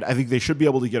 And I think they should be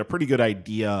able to get a pretty good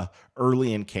idea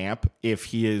early in camp if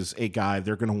he is a guy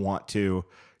they're going to want to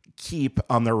keep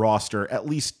on their roster, at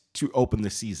least to open the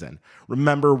season.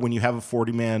 Remember, when you have when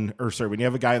you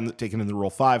have a guy taken in the Rule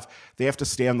 5, they have to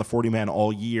stay on the 40-man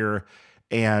all year.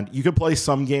 And you could play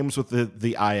some games with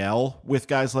the IL with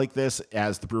guys like this,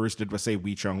 as the Brewers did with, say,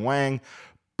 Wei-Chung Wang.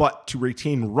 But to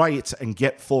retain rights and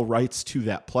get full rights to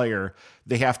that player,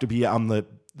 they have to be on the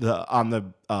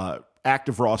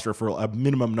active roster for a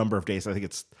minimum number of days. I think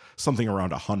it's something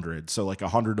around 100. So like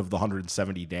 100 of the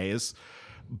 170 days.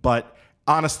 But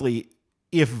honestly,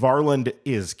 if Varland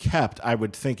is kept, I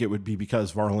would think it would be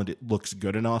because Varland looks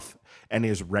good enough and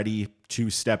is ready to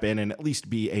step in and at least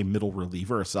be a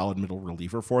solid middle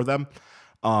reliever for them.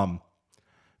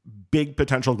 Big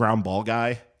potential ground ball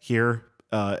guy here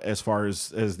as far as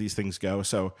these things go.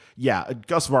 So yeah,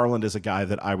 Gus Varland is a guy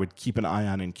that I would keep an eye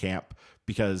on in camp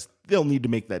because they'll need to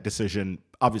make that decision,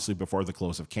 obviously, before the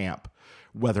close of camp,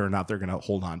 whether or not they're going to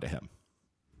hold on to him.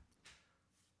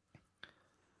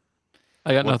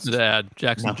 I got nothing to add.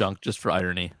 Jackson Junk, just for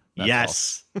irony.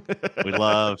 Yes. We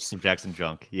love some Jackson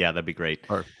Junk. Yeah, that'd be great.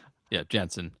 Or, yeah,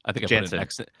 Jansen. I think I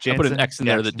put an X in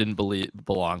there that didn't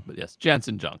belong, but yes,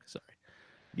 Jansen Junk. Sorry.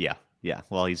 Yeah.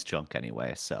 Well, he's Junk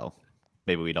anyway, so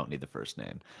maybe we don't need the first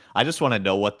name. I just want to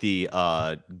know what the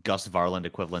Gus Varland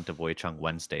equivalent of Wei-Chung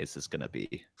Wednesdays is going to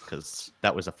be, because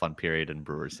that was a fun period in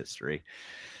Brewers history.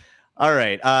 All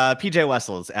right. PJ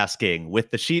Wessel is asking,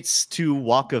 with the Sheets 2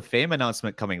 Walk of Fame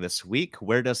announcement coming this week,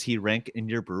 where does he rank in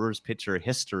your Brewers pitcher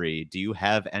history? Do you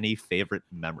have any favorite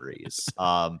memories?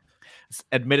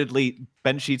 Admittedly,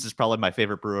 Ben Sheets is probably my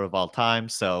favorite Brewer of all time.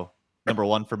 So number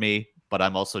one for me, but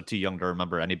I'm also too young to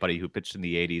remember anybody who pitched in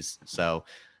the 80s. So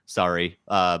sorry.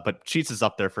 But Sheets is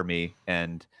up there for me.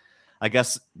 And I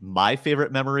guess my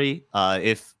favorite memory,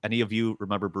 if any of you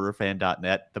remember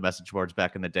brewerfan.net, the message boards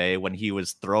back in the day, when he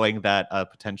was throwing that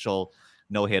potential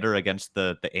no-hitter against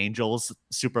the Angels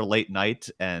super late night,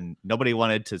 and nobody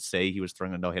wanted to say he was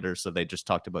throwing a no-hitter, so they just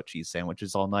talked about cheese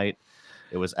sandwiches all night.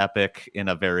 It was epic in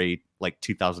a very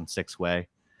 2006 way.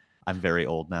 I'm very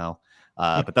old now.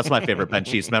 But that's my favorite Ben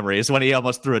Sheets memory, is when he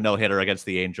almost threw a no-hitter against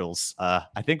the Angels.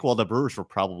 I think the Brewers were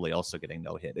probably also getting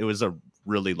no-hit. It was a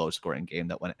really low-scoring game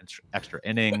that went extra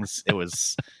innings. It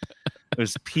was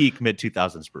peak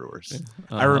mid-2000s Brewers.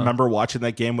 I remember watching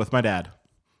that game with my dad.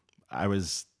 I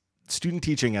was student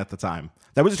teaching at the time.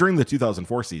 That was during the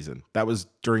 2004 season. That was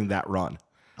during that run.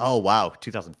 Oh, wow.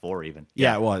 2004 even.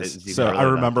 Yeah, it was. So I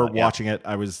remember watching it.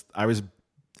 I was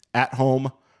at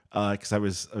home, because I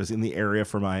was in the area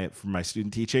for my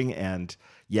student teaching, and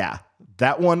yeah,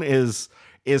 that one is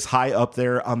high up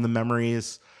there on the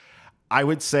memories. I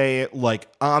would say,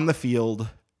 on the field,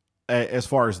 as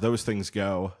far as those things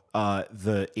go,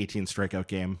 the 18 strikeout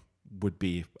game would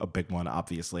be a big one.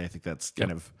 Obviously, I think that's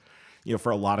kind of,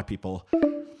 for a lot of people.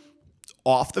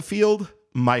 Off the field,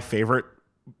 my favorite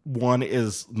one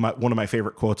is one of my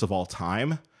favorite quotes of all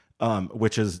time.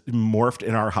 Which is morphed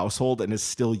in our household and is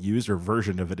still used, or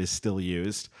version of it is still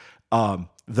used.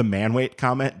 The man weight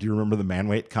comment. Do you remember the man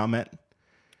weight comment?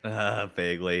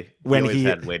 Vaguely. When he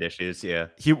had weight issues, yeah.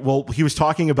 He was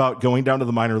talking about going down to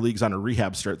the minor leagues on a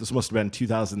rehab start. This must have been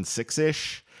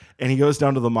 2006-ish. And he goes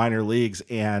down to the minor leagues,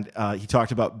 and he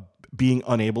talked about being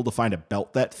unable to find a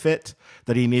belt that fit,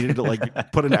 that he needed to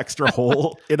put an extra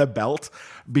hole in a belt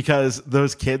because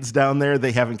those kids down there,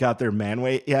 they haven't got their man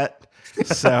weight yet.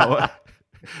 So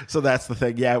that's the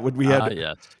thing. Yeah, when we had,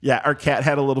 our cat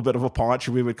had a little bit of a paunch,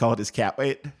 and we would call it his cat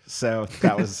weight. So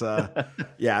that was,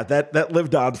 that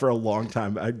lived on for a long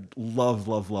time. I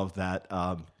love that.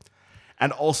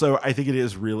 And also, I think it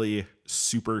is really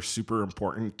super, super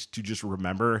important to just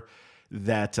remember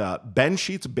that Ben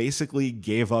Sheets basically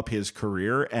gave up his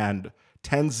career and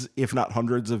tens, if not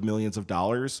hundreds of millions of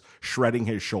dollars, shredding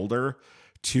his shoulder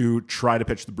to try to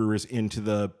pitch the Brewers into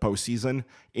the postseason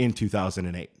in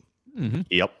 2008. Mm-hmm.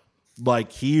 Yep.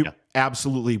 Like he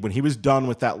absolutely, when he was done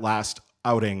with that last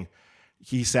outing,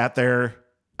 he sat there,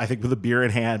 I think with a beer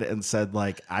in hand, and said,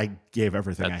 like, I gave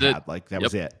everything I had. Like, that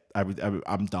was it.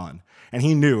 I'm done. And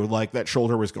he knew, like, that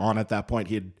shoulder was gone at that point.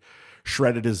 He had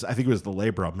shredded his, I think it was the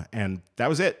labrum, and that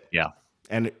was it. Yeah.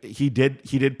 And he did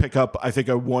pick up, I think,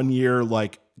 a 1 year,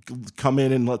 like, come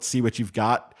in and let's see what you've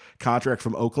got contract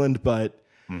from Oakland. But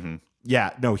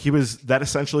yeah, no, that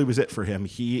essentially was it for him.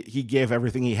 He gave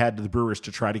everything he had to the Brewers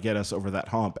to try to get us over that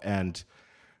hump. And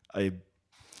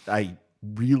I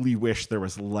really wish there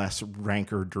was less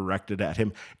rancor directed at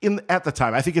him at the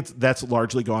time. I think that's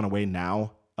largely gone away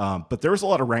now. But there was a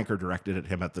lot of rancor directed at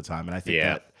him at the time. And I think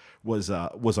that was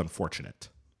unfortunate.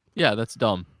 Yeah, that's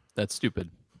dumb. That's stupid.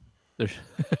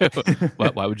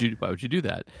 Why would you do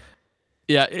that?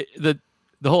 Yeah,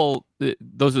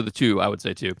 those are the two I would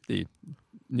say too. The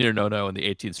near no and the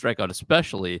 18th strikeout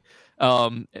especially.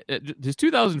 His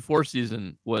 2004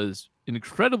 season was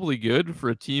incredibly good for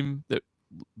a team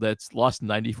that's lost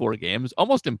 94 games,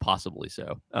 almost impossibly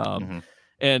so.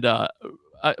 And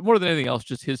more than anything else,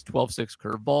 just his 12-6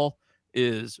 curveball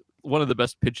is one of the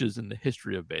best pitches in the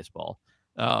history of baseball.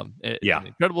 An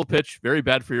incredible pitch, very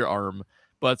bad for your arm.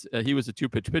 But he was a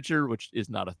two-pitch pitcher, which is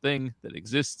not a thing that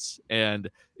exists. And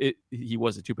he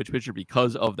was a two-pitch pitcher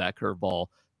because of that curveball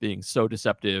being so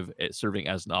deceptive, serving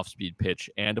as an off-speed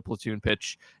pitch and a platoon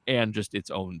pitch and just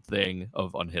its own thing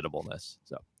of unhittableness.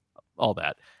 So all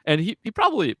that. And he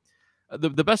probably,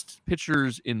 the best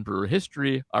pitchers in Brewer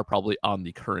history are probably on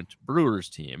the current Brewers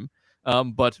team.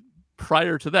 But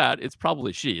prior to that, it's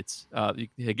probably Sheets.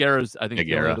 Higuera's, I think,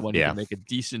 the only one you can make a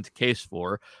decent case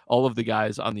for. All of the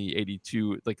guys on the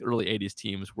 82, like early 80s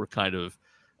teams were kind of,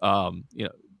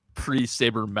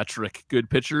 pre-sabermetric good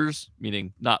pitchers,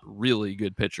 meaning not really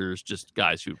good pitchers, just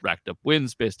guys who racked up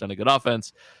wins based on a good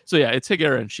offense. So yeah, it's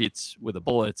Higuera and Sheets with a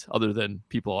bullet, other than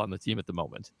people on the team at the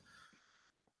moment.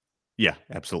 Yeah,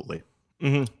 absolutely.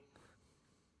 On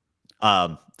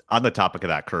the topic of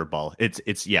that curveball,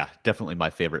 it's definitely my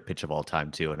favorite pitch of all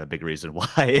time too, and a big reason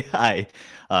why I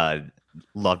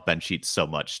love Ben Sheets so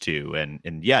much too.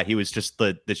 And yeah, he was just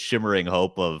the shimmering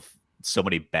hope of so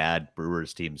many bad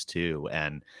Brewers teams too,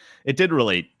 and it did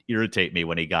really irritate me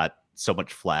when he got so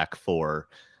much flack for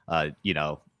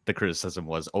the criticism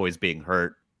was always being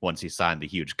hurt once he signed the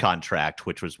huge contract,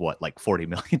 which was like $40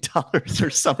 million or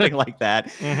something like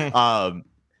that.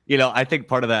 I think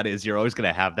part of that is you're always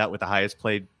going to have that with the highest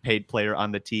paid player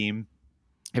on the team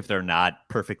if they're not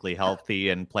perfectly healthy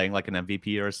and playing like an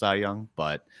MVP or a Cy Young.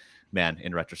 But man,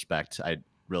 in retrospect, I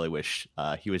really wish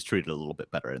he was treated a little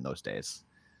bit better in those days.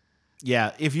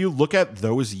 Yeah, if you look at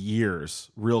those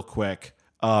years real quick,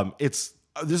 this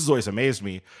has always amazed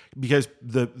me because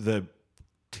the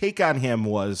take on him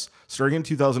was starting in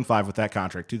 2005 with that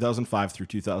contract, 2005 through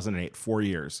 2008, 4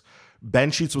 years. Ben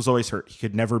Sheets was always hurt. He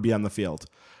could never be on the field.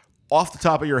 Off the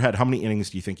top of your head, how many innings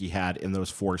do you think he had in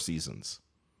those 4 seasons?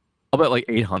 I'll bet like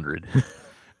 800.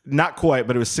 Not quite,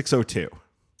 but it was 602.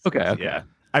 Okay. Yeah.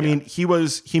 I mean, he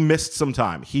missed some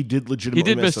time. He did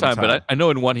legitimately miss some time. But I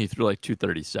know in one he threw like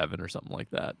 237 or something like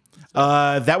that.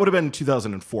 That would have been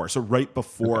 2004. So right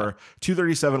before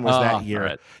 237 was that year.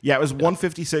 Right. Yeah, it was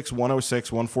 156,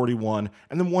 106, 141,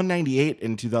 and then 198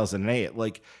 in 2008.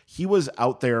 Like, he was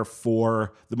out there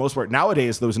for the most part.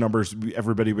 Nowadays, those numbers,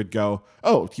 everybody would go,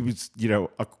 oh, he was,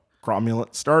 a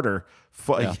cromulent starter.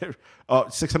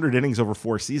 600 innings over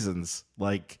 4 seasons.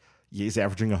 Like, he's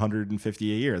averaging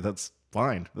 150 a year. That's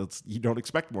fine. You don't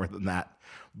expect more than that.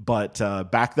 But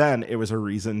back then, it was a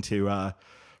reason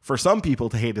for some people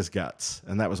to hate his guts,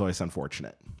 and that was always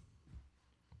unfortunate.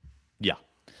 Yeah.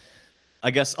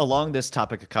 I guess along this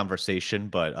topic of conversation,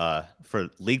 but for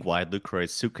league-wide, Luke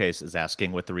Roy's Suitcase is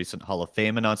asking, with the recent Hall of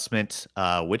Fame announcement,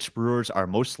 which Brewers are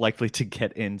most likely to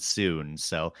get in soon?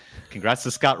 So congrats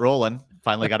to Scott Rowland.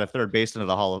 Finally got a third baseman into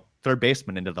the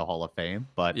Hall of Fame.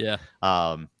 But yeah.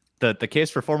 The case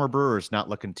for former Brewers not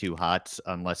looking too hot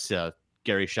unless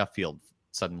Gary Sheffield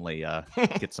suddenly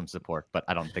gets some support, but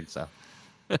I don't think so.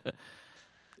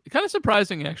 Kind of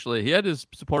surprising, actually. He had his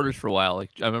supporters for a while.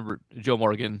 Like, I remember Joe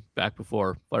Morgan back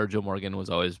before Fire. Joe Morgan was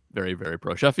always very, very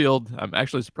pro Sheffield. I'm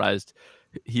actually surprised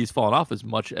he's fallen off as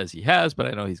much as he has, but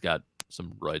I know he's got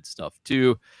some roid stuff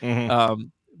too.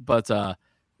 But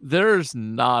there's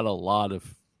not a lot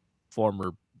of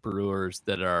former Brewers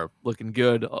that are looking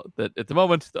good that at the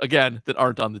moment, again, that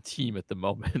aren't on the team at the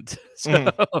moment.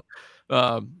 So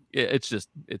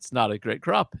it's not a great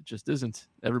crop. It just isn't.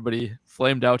 Everybody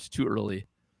flamed out too early.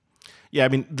 Yeah, I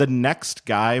mean, the next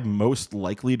guy most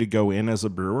likely to go in as a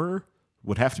Brewer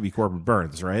would have to be Corbin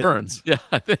Burnes, right? Burnes, yeah,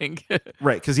 I think.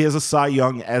 Right, because he has a Cy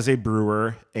Young as a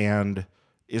Brewer and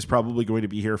is probably going to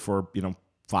be here for,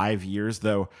 5 years,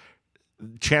 though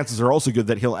chances are also good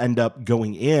that he'll end up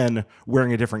going in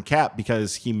wearing a different cap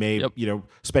because he may,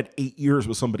 spend 8 years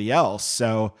with somebody else.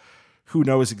 So who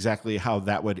knows exactly how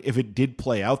that would, if it did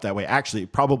play out that way. Actually,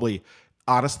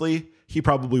 honestly, he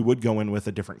probably would go in with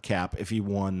a different cap if he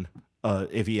won,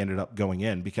 if he ended up going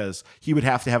in, because he would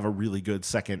have to have a really good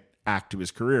second act to his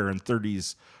career and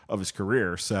 30s of his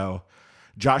career. So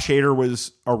Josh Hader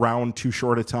was around too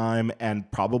short a time and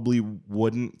probably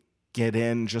wouldn't get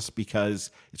in just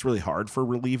because it's really hard for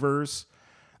relievers.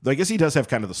 Though I guess he does have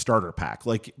kind of the starter pack.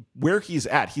 Like where he's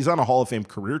at, he's on a Hall of Fame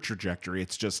career trajectory.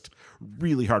 It's just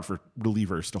really hard for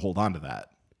relievers to hold on to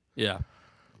that. Yeah.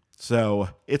 So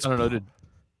it's, I don't know.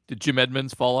 Did Jim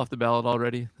Edmonds fall off the ballot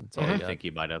already? I think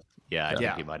he might have. Yeah, I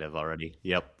think he might have already.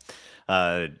 Yep.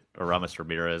 Aramis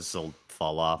Ramirez will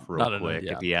fall off real quick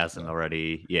if he hasn't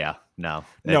already. Yeah, no,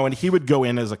 and he would go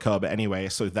in as a Cub anyway,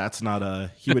 so that's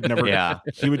not he would never.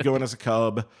 He would go in as a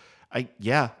Cub. I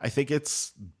think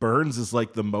it's Burnes is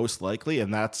like the most likely,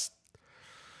 and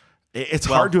it's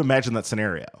hard to imagine that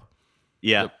scenario.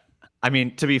 Yeah. Yep. I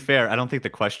mean, to be fair, I don't think the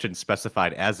question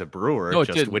specified as a Brewer. No,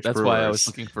 just which That's Brewers. why I was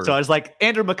looking for. So I was like,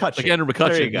 Andrew McCutchen. Like Andrew McCutchen.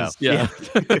 There you go. Yeah.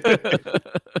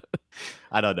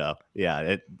 I don't know.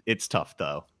 Yeah, it's tough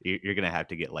though. You're gonna have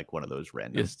to get like one of those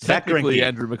random. Yes, technically,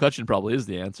 Andrew McCutchen probably is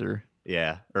the answer.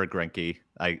 Yeah, or Greinke.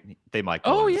 They might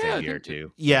go in the same year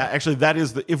too. Yeah, actually, that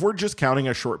is if we're just counting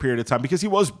a short period of time, because he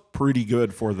was pretty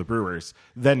good for the Brewers,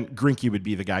 then Greinke would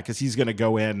be the guy because he's going to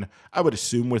go in, I would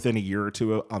assume, within a year or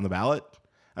two on the ballot.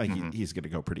 I think he's going to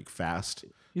go pretty fast.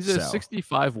 He's a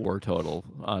 65 WAR total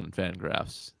on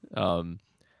Fangraphs.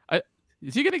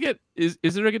 Is he going to get? Is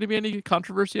there going to be any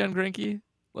controversy on Greinke?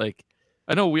 Like,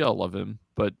 I know we all love him,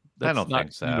 but that's I don't not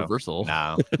think so. Universal.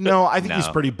 No, I think he's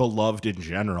pretty beloved in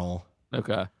general.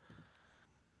 Okay.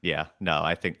 Yeah, no,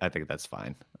 I think that's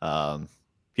fine.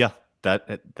 Yeah,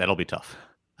 that'll be tough.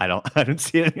 I don't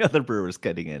see any other Brewers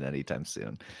getting in anytime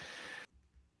soon.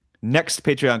 Next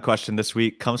Patreon question this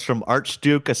week comes from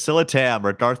Archduke Asilitam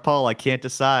or Darth Paul. I can't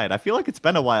decide. I feel like it's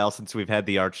been a while since we've had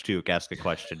the Archduke ask a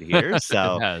question here.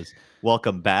 So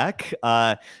welcome back.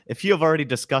 If you have already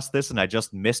discussed this and I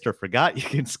just missed or forgot, you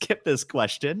can skip this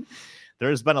question.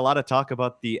 There's been a lot of talk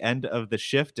about the end of the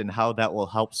shift and how that will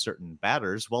help certain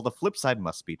batters. Well, the flip side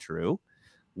must be true.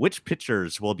 Which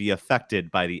pitchers will be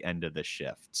affected by the end of the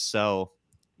shift? So,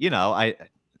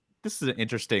 this is an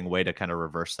interesting way to kind of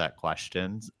reverse that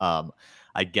question.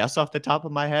 I guess off the top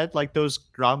of my head, like those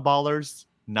ground ballers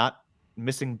not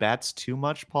missing bats too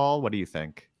much. Paul, what do you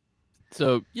think?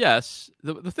 So, yes,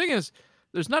 the thing is,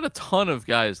 there's not a ton of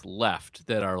guys left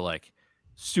that are like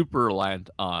super reliant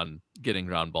on getting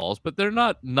ground balls, but they're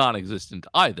not non-existent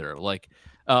either. Like,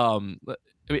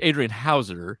 Adrian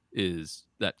Hauser is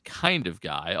that kind of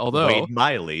guy, although Wade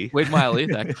Miley,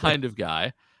 that kind of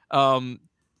guy.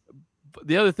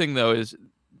 The other thing, though, is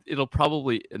it'll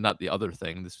probably not the other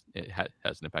thing.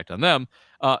 Has an impact on them.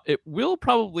 It will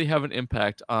probably have an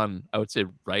impact on, I would say,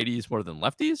 righties more than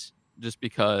lefties, just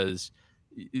because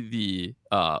the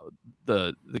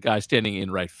guy standing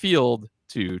in right field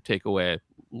to take away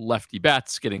lefty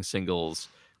bats getting singles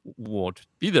won't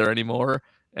be there anymore,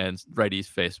 and righties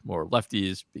face more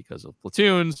lefties because of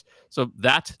platoons. So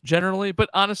that generally, but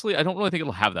honestly, I don't really think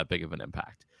it'll have that big of an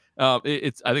impact. I think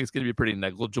it's going to be pretty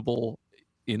negligible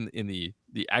in the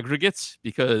aggregates,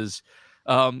 because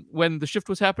when the shift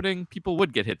was happening, people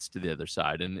would get hits to the other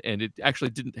side, and it actually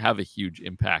didn't have a huge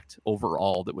impact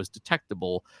overall that was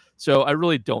detectable. So I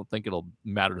really don't think it'll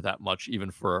matter that much,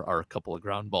 even for our couple of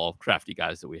ground ball crafty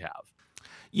guys that we have.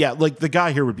 Yeah, like the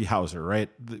guy here would be Hauser, right?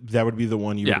 That would be the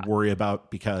one you would worry about,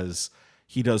 because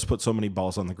he does put so many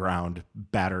balls on the ground.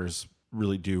 Batters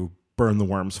really do burn the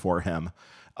worms for him.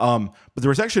 But there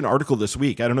was actually an article this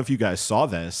week. I don't know if you guys saw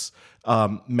this.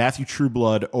 Matthew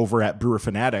Trueblood over at Brewer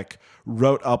Fanatic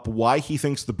wrote up why he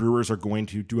thinks the Brewers are going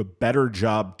to do a better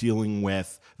job dealing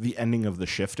with the ending of the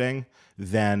shifting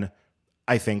than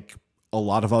I think a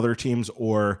lot of other teams,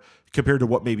 or compared to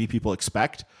what maybe people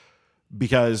expect.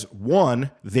 Because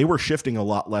one, they were shifting a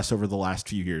lot less over the last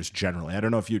few years generally. I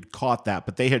don't know if you'd caught that,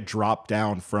 but they had dropped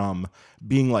down from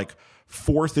being like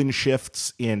fourth in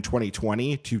shifts in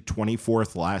 2020 to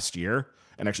 24th last year,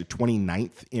 and actually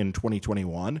 29th in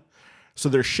 2021. So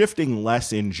they're shifting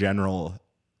less in general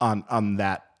on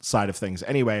that side of things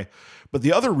anyway. But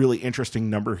the other really interesting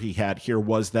number he had here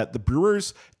was that the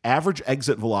Brewers' average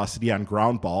exit velocity on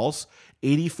ground balls,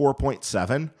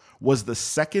 84.7, was the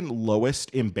second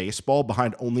lowest in baseball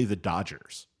behind only the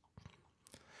Dodgers.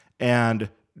 And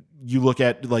you look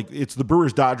at, like, it's the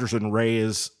Brewers, Dodgers, and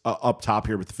Rays up top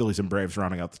here with the Phillies and Braves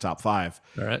rounding out the top 5.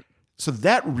 All right. So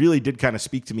that really did kind of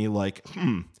speak to me like,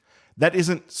 that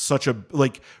isn't such a,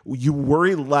 like, you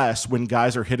worry less when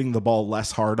guys are hitting the ball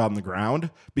less hard on the ground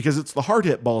because it's the hard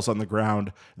hit balls on the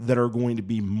ground that are going to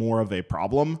be more of a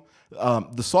problem.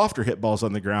 The softer hit balls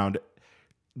on the ground,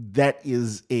 that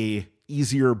is a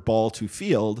easier ball to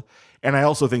field. And I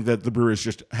also think that the Brewers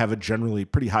just have a generally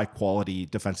pretty high quality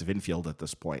defensive infield at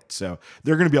this point. So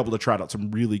they're going to be able to trot out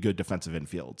some really good defensive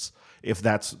infields if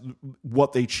that's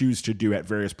what they choose to do at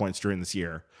various points during this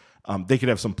year. They could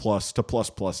have some plus to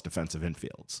plus defensive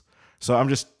infields. So I'm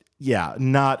just,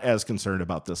 not as concerned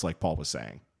about this like Paul was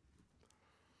saying.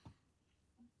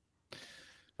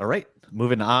 All right,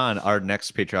 moving on. Our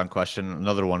next Patreon question,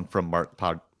 another one from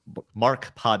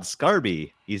Mark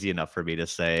Podscarby, easy enough for me to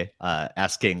say,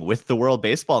 asking, with the World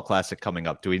Baseball Classic coming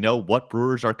up, do we know what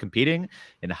Brewers are competing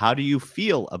and how do you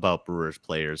feel about Brewers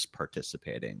players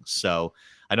participating? So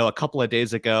I know a couple of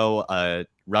days ago,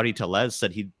 Rowdy Tellez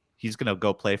said he's going to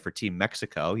go play for Team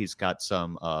Mexico. He's got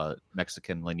some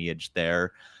Mexican lineage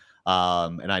there.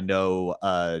 And I know,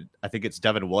 I think it's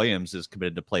Devin Williams is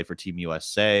committed to play for Team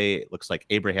USA. It looks like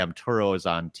Abraham Turo is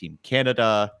on Team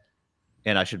Canada.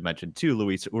 And I should mention, too,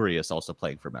 Luis Urias also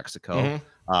playing for Mexico.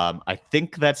 I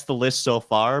think that's the list so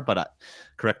far, but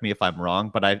correct me if I'm wrong.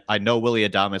 But I know Willy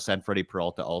Adames and Freddie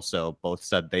Peralta also both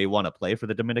said they want to play for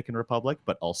the Dominican Republic,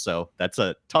 but also that's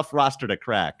a tough roster to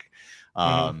crack.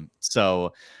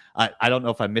 So I don't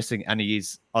know if I'm missing any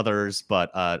others,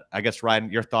 but I guess,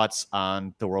 Ryan, your thoughts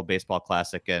on the World Baseball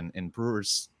Classic and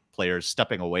Brewers players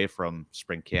stepping away from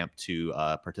spring camp to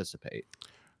participate.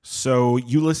 So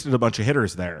you listed a bunch of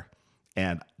hitters there.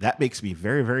 And that makes me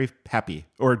very, very happy,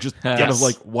 or just kind of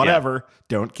like, whatever,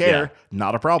 don't care,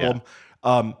 not a problem.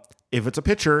 If it's a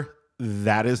pitcher,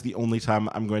 that is the only time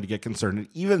I'm going to get concerned. And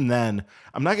even then,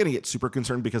 I'm not going to get super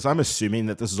concerned because I'm assuming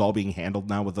that this is all being handled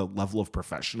now with a level of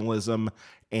professionalism,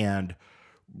 and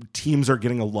teams are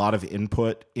getting a lot of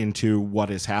input into what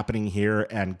is happening here,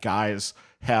 and guys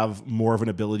have more of an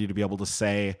ability to be able to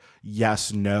say,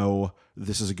 yes, no,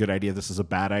 this is a good idea, this is a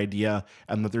bad idea,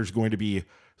 and that there's going to be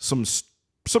some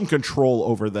control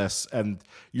over this, and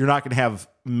you're not going to have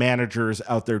managers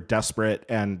out there desperate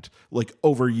and like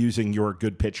overusing your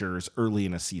good pitchers early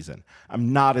in a season.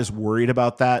 I'm not as worried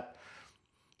about that,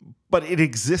 but it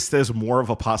exists as more of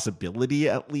a possibility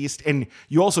at least. And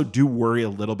you also do worry a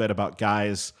little bit about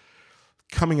guys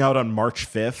coming out on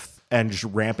March 5th and just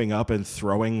ramping up and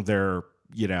throwing their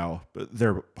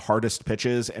hardest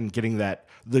pitches and getting the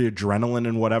adrenaline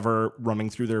and whatever running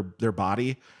through their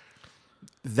body.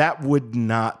 That would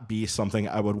not be something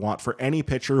I would want for any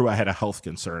pitcher who I had a health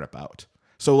concern about.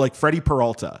 So like Freddie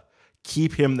Peralta,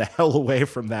 keep him the hell away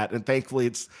from that. And thankfully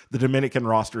it's the Dominican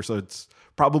roster, so it's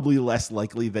probably less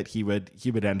likely that he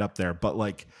would end up there. But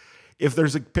like, if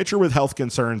there's a pitcher with health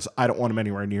concerns, I don't want him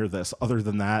anywhere near this. Other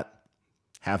than that,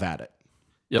 have at it.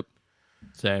 Yep.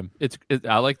 Same.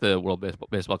 I like the World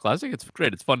Baseball Classic. It's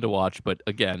great. It's fun to watch. But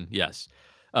again, yes,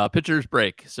 pitchers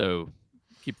break, so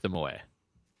keep them away.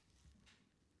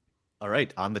 All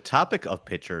right. On the topic of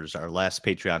pitchers, our last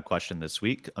Patreon question this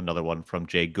week, another one from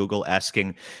Jay Google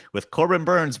asking, with Corbin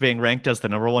Burnes being ranked as the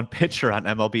 #1 pitcher on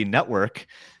MLB Network,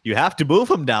 you have to move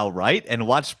him now, right? And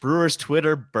watch Brewers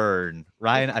Twitter burn.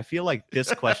 Ryan, I feel like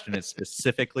this question is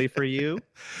specifically for you.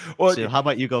 Well, so how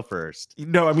about you go first?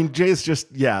 No, I mean, Jay's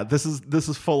just, this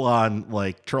is full on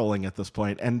like trolling at this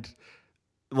point. And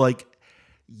like,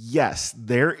 yes,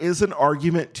 there is an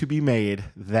argument to be made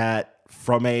that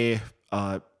from a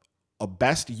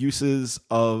best uses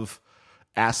of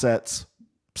assets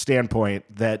standpoint,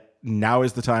 that now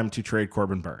is the time to trade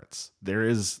Corbin Burnes. There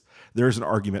is an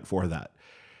argument for that.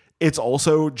 It's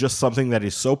also just something that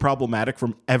is so problematic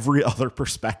from every other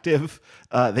perspective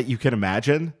that you can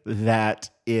imagine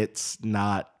that it's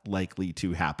not likely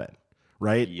to happen,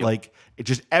 right? Yep. Like, it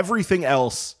just, everything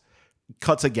else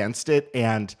cuts against it,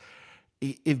 and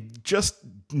it just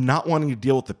not wanting to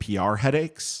deal with the PR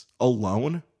headaches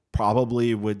alone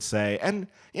probably would say, and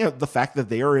the fact that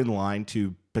they are in line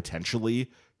to potentially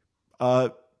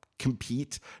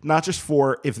compete, not just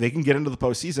for if they can get into the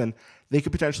postseason, they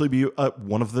could potentially be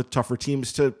one of the tougher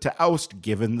teams to oust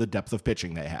given the depth of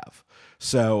pitching they have.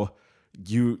 So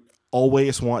you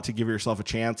always want to give yourself a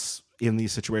chance in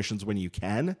these situations when you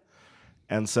can.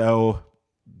 And so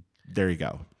there you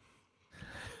go.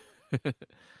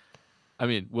 I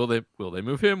mean, will they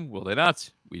move him? Will they not?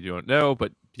 We don't know,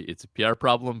 but it's a PR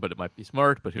problem, but it might be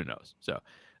smart, but who knows? So,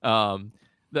 can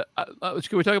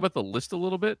we talk about the list a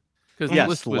little bit? Because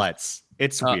yes, let's.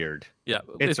 It's weird. Yeah,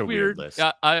 it's a weird list.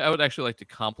 I would actually like to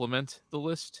compliment the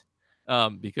list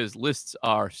because lists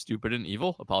are stupid and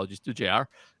evil. Apologies to JR.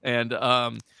 And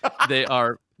they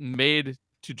are made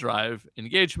to drive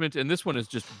engagement. And this one is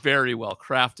just very well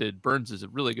crafted. Burns is a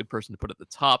really good person to put at the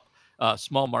top.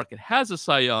 Small market has a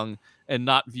Cy Young and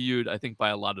not viewed, I think, by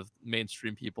a lot of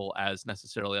mainstream people as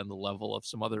necessarily on the level of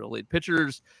some other elite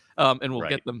pitchers. And we'll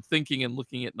get them thinking and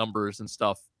looking at numbers and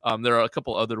stuff. There are a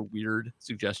couple other weird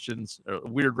suggestions or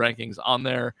weird rankings on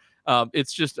there.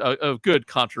 It's just a good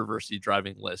controversy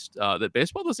driving list that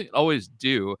baseball doesn't always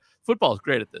do. Football is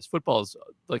great at this. Football is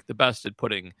like the best at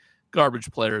putting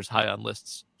garbage players high on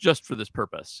lists just for this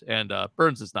purpose. And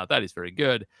Burns is not that. He's very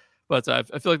good. But I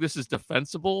feel like this is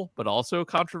defensible, but also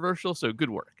controversial. So good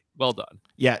work. Well done.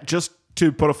 Yeah, just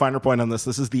to put a finer point on this,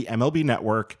 this is the MLB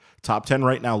Network top 10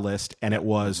 right now list. And it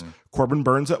was Corbin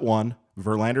Burns at 1,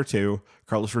 Verlander 2,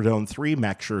 Carlos Rodon 3,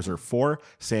 Max Scherzer 4,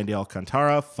 Sandy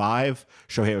Alcantara 5,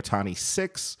 Shohei Ohtani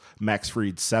 6, Max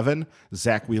Fried 7,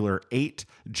 Zach Wheeler 8,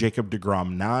 Jacob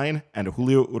deGrom 9, and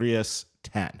Julio Urias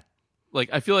 10. Like,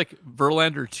 I feel like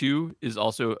Verlander 2 is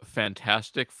also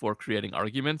fantastic for creating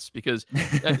arguments because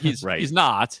he's he's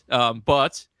not,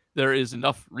 but there is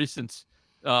enough recent,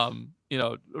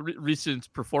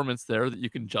 recent performance there that you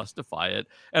can justify it.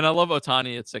 And I love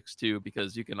Ohtani at 6-2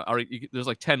 because you can argue. There's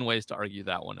like 10 ways to argue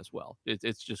that one as well.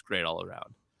 It's just great all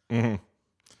around. Mm-hmm.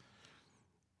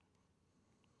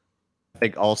 I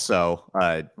think also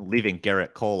leaving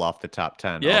Garrett Cole off the top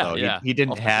 10. Although he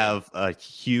didn't have a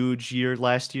huge year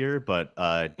last year, but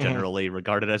generally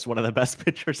regarded as one of the best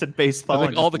pitchers in baseball. I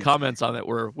think all the comments on it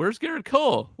were, "Where's Garrett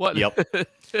Cole?" What? Yep.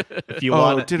 If you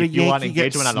want engagement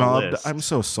get on snubbed? a list, I'm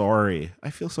so sorry.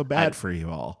 I feel so bad for you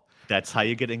all. That's how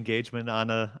you get engagement on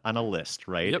a list,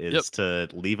 right? To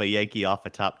leave a Yankee off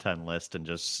a top 10 list and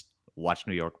just watch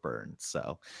New York burn.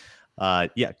 So.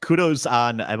 Kudos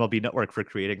on MLB Network for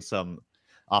creating some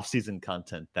off-season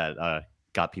content that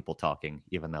got people talking,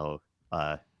 even though,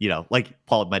 like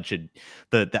Paul mentioned,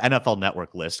 the NFL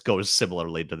Network list goes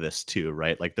similarly to this too,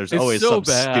 right? Like there's always some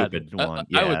stupid one.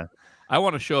 I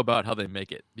want a show about how they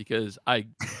make it because I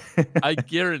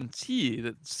guarantee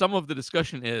that some of the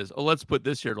discussion is, let's put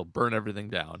this here, it'll burn everything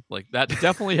down. Like that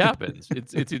definitely happens.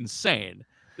 It's insane.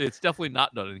 It's definitely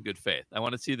not done in good faith. I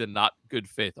want to see the not good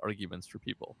faith arguments for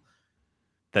people.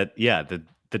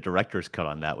 The director's cut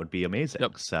on that would be amazing.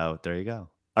 Yep. So there you go.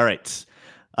 All right.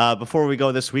 Before we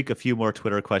go this week, a few more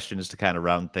Twitter questions to kind of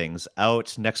round things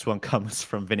out. Next one comes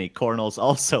from Vinny Cornels,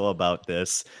 also about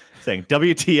this, saying,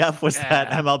 WTF was that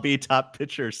MLB top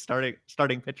pitchers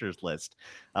starting pitchers list.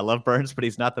 I love Burns, but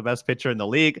he's not the best pitcher in the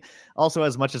league. Also,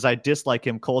 as much as I dislike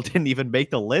him, Cole didn't even make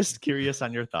the list. Curious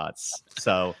on your thoughts.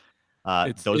 So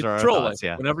those are our trolling. thoughts.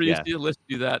 Yeah. Whenever you see a list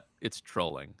do that, it's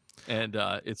trolling. And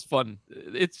it's fun.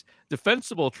 It's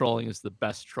defensible trolling is the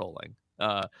best trolling.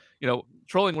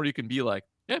 Trolling where you can be like,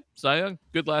 Cy Young,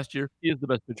 good last year. He is the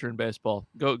best pitcher in baseball.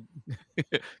 Go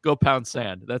pound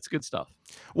sand. That's good stuff.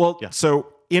 Well,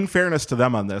 so in fairness to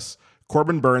them on this,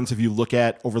 Corbin Burns, if you look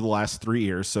at over the last 3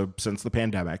 years, so since the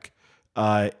pandemic,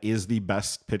 is the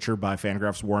best pitcher by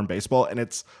Fangraphs WAR in baseball, and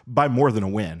it's by more than a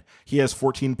win. He has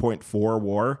 14.4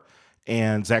 WAR.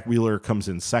 And Zach Wheeler comes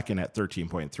in second at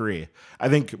 13.3. I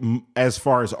think as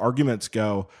far as arguments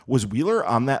go, was Wheeler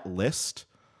on that list?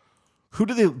 Who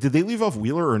did they leave off,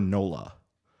 Wheeler or Nola?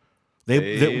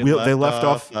 They left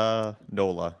off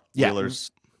Nola. Yeah.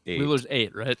 Wheeler's 8. Wheeler's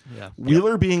 8, right? Yeah.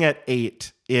 Wheeler being at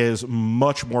 8 is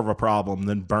much more of a problem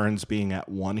than Burns being at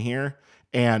 1 here.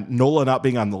 And Nola not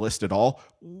being on the list at all,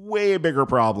 way bigger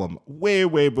problem.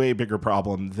 Way bigger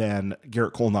problem than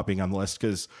Garrett Cole not being on the list.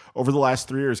 Because over the last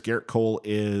 3 years, Garrett Cole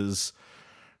is...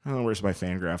 Oh, where's my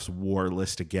Fangraphs WAR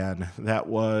list again? That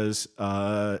was...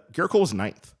 Garrett Cole was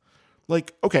 9th.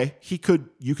 Like, okay, you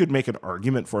could make an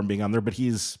argument for him being on there, but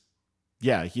he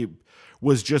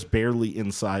was just barely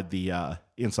inside the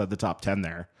top 10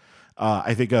 there.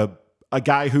 I think a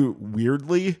guy who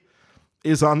weirdly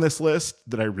is on this list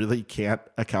that I really can't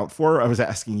account for. I was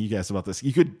asking you guys about this.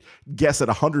 You could guess at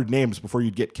 100 names before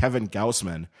you'd get Kevin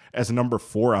Gausman as number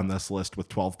 4 on this list with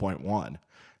 12.1.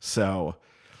 So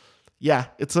yeah,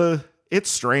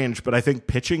 it's strange, but I think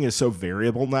pitching is so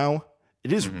variable now.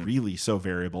 It is really so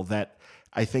variable that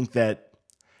I think that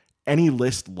any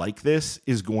list like this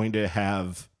is going to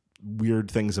have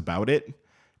weird things about it.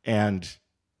 And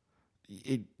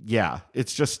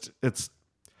it's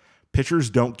pitchers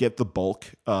don't get the bulk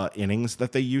innings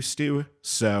that they used to.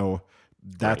 So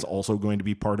that's also going to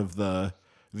be part of the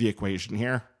the equation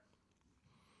here.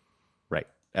 Right.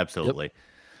 Absolutely. Yep.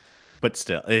 But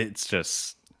still, it's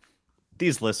just,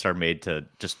 these lists are made to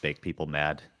just make people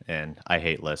mad. And I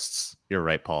hate lists. You're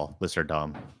right, Paul. Lists are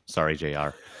dumb. Sorry, JR.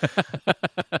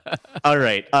 All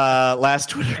right.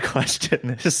 Last Twitter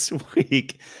question this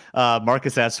week.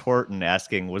 Marcus S. Horton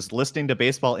asking, was listening to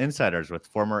Baseball Insiders with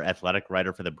former athletic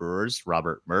writer for the Brewers,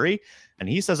 Robert Murray. And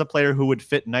he says a player who would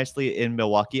fit nicely in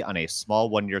Milwaukee on a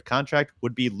small one-year contract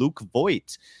would be Luke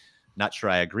Voit. Not sure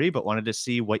I agree, but wanted to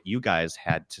see what you guys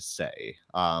had to say.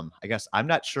 I guess I'm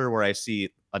not sure where I see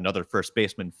another first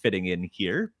baseman fitting in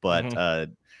here, but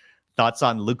thoughts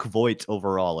on Luke Voit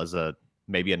overall as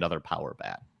maybe another power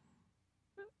bat?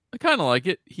 I kind of like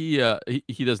it. He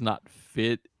does not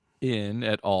fit in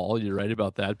at all. You're right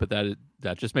about that, but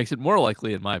that just makes it more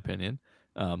likely, in my opinion.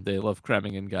 They love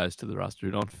cramming in guys to the roster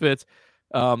who don't fit,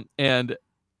 and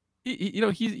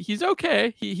he's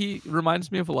okay. He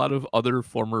reminds me of a lot of other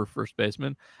former first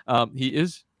basemen. He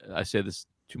is. I say this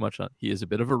too much. He is a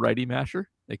bit of a righty masher.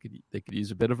 They could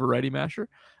use a bit of a righty masher.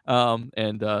 So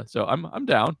I'm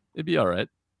down. It'd be all right.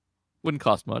 Wouldn't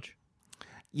cost much.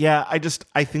 Yeah,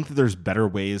 I think that there's better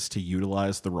ways to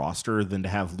utilize the roster than to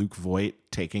have Luke Voit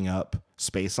taking up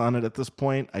space on it at this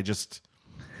point.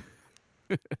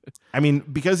 I mean,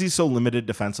 because he's so limited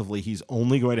defensively, he's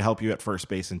only going to help you at first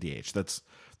base and DH.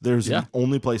 There's the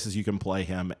only places you can play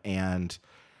him, and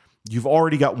you've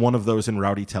already got one of those in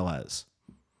Rowdy Tellez.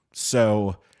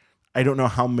 So I don't know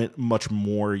how much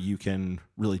more you can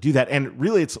really do that. And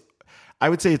really, I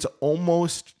would say it's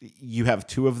almost you have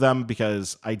two of them,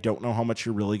 because I don't know how much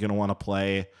you're really going to want to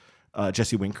play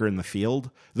Jesse Winker in the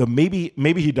field. Though maybe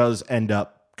he does end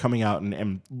up coming out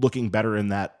and looking better in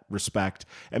that respect.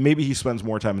 And maybe he spends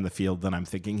more time in the field than I'm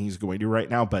thinking he's going to right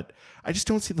now. But I just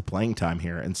don't see the playing time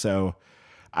here. And so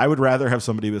I would rather have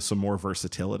somebody with some more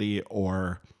versatility,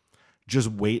 or just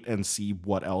wait and see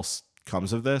what else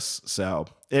comes of this. So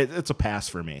it's a pass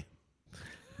for me.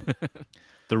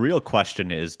 The real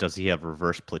question is, does he have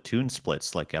reverse platoon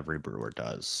splits like every Brewer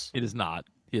does? He does not.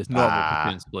 He has normal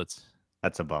platoon splits.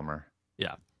 That's a bummer.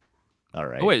 Yeah. All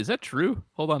right. Oh, wait, is that true?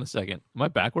 Hold on a second. Am I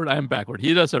backward? I am backward.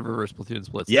 He does have reverse platoon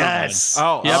splits. Yes.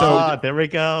 There we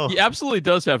go. He absolutely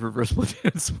does have reverse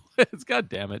platoon splits. God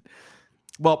damn it.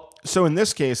 Well, so in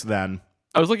this case, then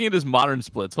I was looking at his modern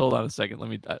splits. Hold on a second. Let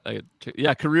me.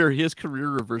 Career. He has career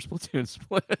reverse platoon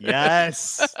split.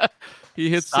 Yes. He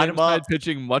hits same side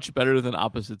pitching much better than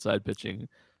opposite side pitching.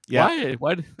 Yeah.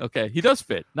 Why? Okay, he does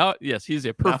fit. Now, yes, he's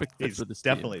a perfect fit for this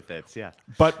team. Definitely fits, yeah.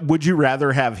 But would you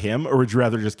rather have him, or would you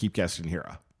rather just keep Keston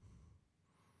Hiura?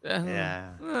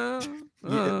 That's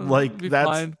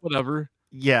fine. Whatever.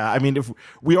 Yeah, I mean, if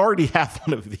we already have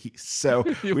one of these, so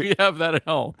we have that at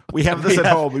home. We have this at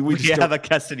home. We just have a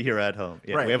Keston Hiura at home.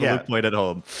 Yeah, right, we have a Luke Voit at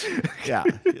home. Yeah,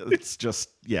 it's just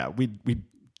we.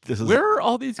 This is where are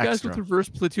all these guys with reverse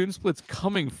platoon splits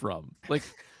coming from? Like,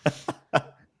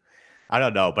 I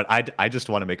don't know, but I just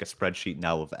want to make a spreadsheet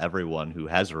now of everyone who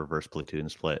has a reverse platoon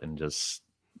split and just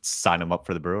sign them up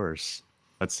for the Brewers.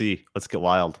 Let's see. Let's get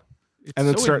wild. And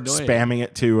then start spamming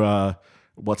it to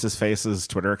what's his face's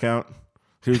Twitter account.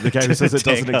 Who's the guy who says it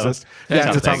doesn't exist?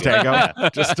 Yeah, it's Tom Tango.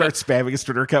 Just start spamming his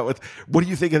Twitter account with, "What do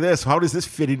you think of this? How does this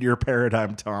fit into your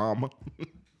paradigm, Tom?"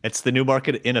 It's the new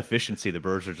market inefficiency. The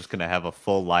Brewers are just going to have a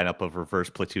full lineup of reverse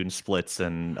platoon splits,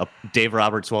 and Dave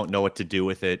Roberts won't know what to do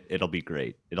with it. It'll be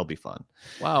great. It'll be fun.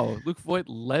 Wow. Luke Voit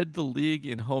led the league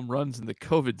in home runs in the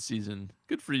COVID season.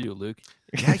 Good for you, Luke.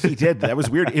 Yeah, he did. That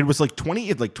was weird. It was like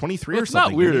 23 or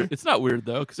something. Not weird. It's not weird,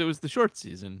 though, because it was the short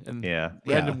season. And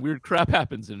random weird crap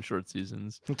happens in short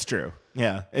seasons. It's true.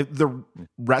 Yeah. The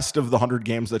rest of the 100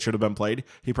 games that should have been played,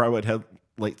 he probably would have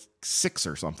like 6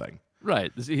 or something.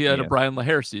 Right. He had a Brian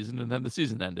LaHair season, and then the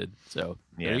season ended. So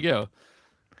there you go.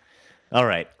 All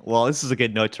right. Well, this is a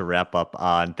good note to wrap up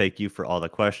on. Thank you for all the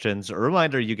questions. A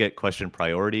reminder, you get question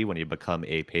priority when you become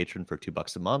a patron for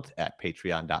 $2 a month at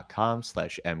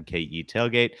patreon.com/MKE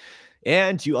tailgate.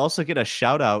 And you also get a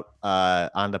shout out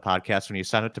on the podcast when you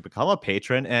sign up to become a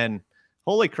patron. And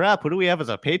holy crap, who do we have as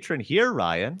a patron here,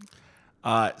 Ryan?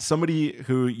 Somebody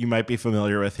who you might be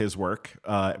familiar with his work.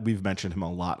 We've mentioned him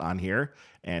a lot on here,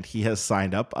 and he has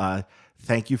signed up.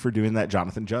 Thank you for doing that,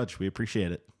 Jonathan Judge. We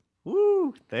appreciate it.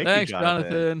 Woo! Thanks,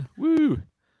 Jonathan. Woo!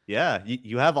 Yeah,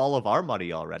 you have all of our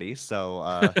money already,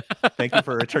 so thank you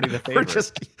for returning the favor.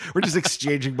 We're just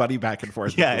exchanging money back and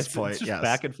forth at this point. It's just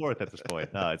back and forth at this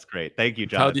point. No, it's great. Thank you,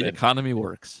 Jonathan. How the economy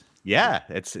works. Yeah,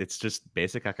 it's just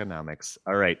basic economics.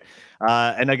 All right.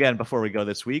 And again, before we go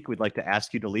this week, we'd like to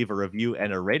ask you to leave a review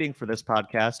and a rating for this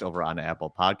podcast over on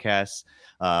Apple Podcasts.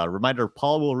 Reminder,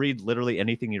 Paul will read literally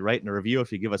anything you write in a review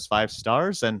if you give us 5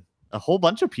 stars. And a whole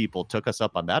bunch of people took us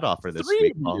up on that offer this 3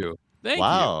 week. of you. Thank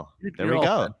wow. you. There we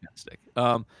go. Fantastic.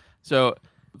 So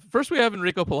first we have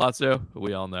Enrico Palazzo, who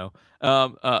we all know.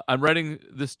 I'm writing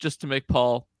this just to make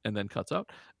Paul, and then cuts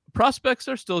out. Prospects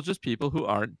are still just people who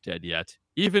aren't dead yet.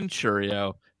 Even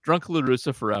Churio. Drunk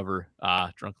LaRussa forever.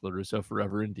 Drunk LaRussa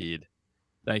forever indeed.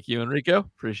 Thank you, Enrico.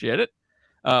 Appreciate it.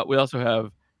 We also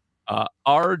have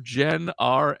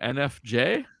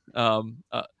RGenRNFJ,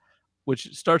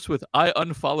 which starts with I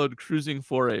unfollowed cruising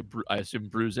for I assume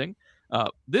bruising.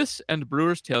 This and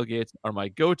Brewers Tailgates are my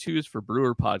go-tos for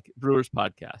Brewers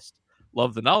podcast.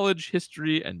 Love the knowledge,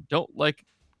 history, and don't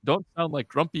sound like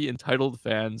grumpy entitled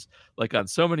fans like on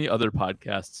so many other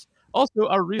podcasts. Also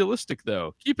are realistic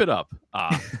though. Keep it up.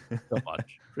 So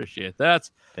much. Appreciate that.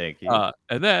 Thank you.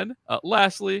 And then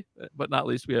lastly, but not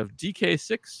least, we have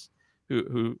DK6,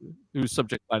 whose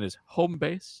subject line is home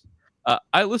base.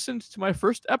 I listened to my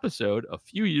first episode a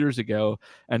few years ago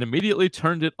and immediately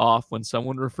turned it off when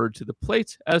someone referred to the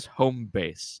plate as home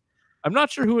base. I'm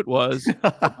not sure who it was,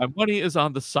 but my money is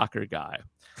on the soccer guy.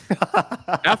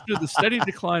 After the steady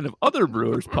decline of other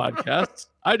Brewers podcasts,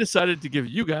 I decided to give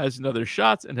you guys another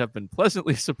shot and have been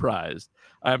pleasantly surprised.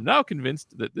 I am now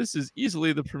convinced that this is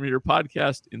easily the premier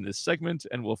podcast in this segment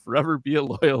and will forever be a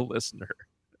loyal listener.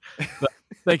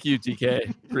 Thank you, DK.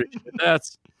 Appreciate that.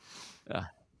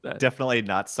 Definitely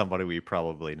not somebody we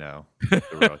probably know who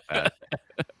wrote that.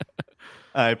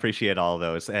 I appreciate all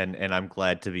those, and I'm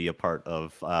glad to be a part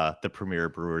of the Premier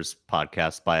Brewers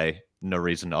podcast by no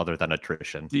reason other than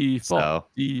attrition. Default.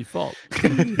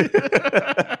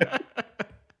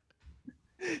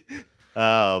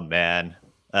 Oh man,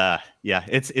 yeah,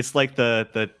 it's like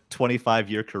the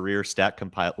 25-year career stat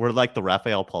compile. We're like the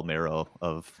Rafael Palmeiro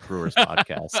of Brewers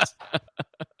podcasts.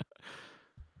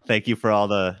 Thank you for all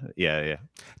the yeah.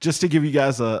 Just to give you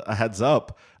guys a heads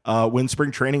up, when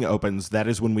spring training opens, that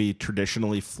is when we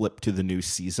traditionally flip to the new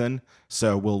season.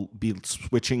 So we'll be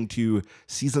switching to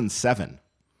season 7.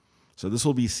 So this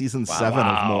will be season 7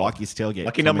 of Milwaukee's Tailgate.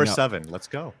 Lucky number 7. Let's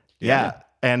go. Yeah.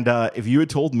 And if you had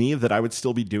told me that I would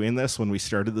still be doing this when we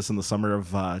started this in the summer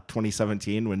of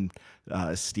 2017, when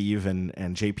Steve and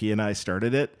JP and I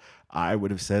started it, I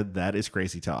would have said that is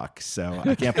crazy talk. So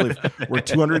I can't believe we're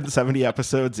 270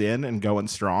 episodes in and going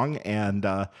strong. And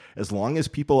as long as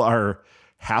people are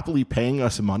happily paying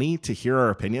us money to hear our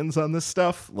opinions on this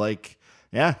stuff, like,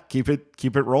 yeah, keep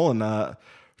it rolling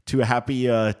to a happy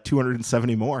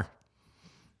 270 more.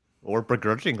 Or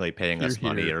begrudgingly paying us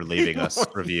money or leaving us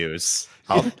reviews.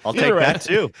 I'll take that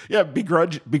too. Yeah,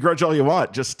 begrudge all you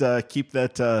want. Just keep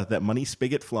that money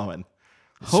spigot flowing.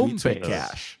 Home sweet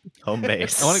cash. Home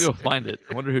base. I want to go find it.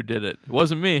 I wonder who did it. It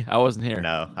wasn't me. I wasn't here.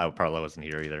 No, I probably wasn't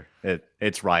here either.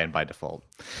 It's Ryan by default.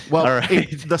 Well,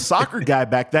 right. The soccer guy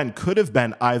back then could have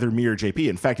been either me or JP.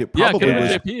 In fact, it probably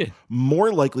was JP.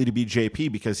 More likely to be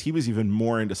JP because he was even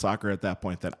more into soccer at that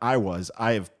point than I was.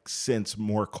 I have since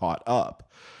more caught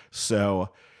up. So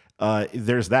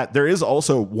there's that. There is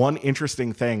also one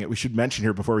interesting thing that we should mention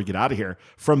here before we get out of here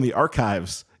from the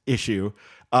archives issue.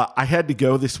 I had to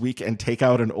go this week and take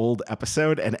out an old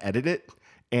episode and edit it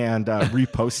and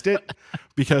repost it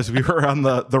because we were on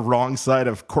the wrong side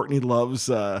of Courtney Love's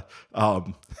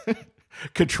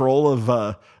control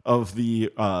of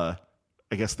the I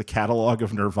guess the catalog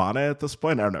of Nirvana at this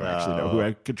point. I don't actually know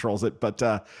who controls it, but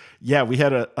yeah, we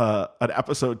had an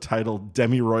episode titled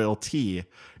Demi Royal Tea,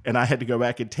 and I had to go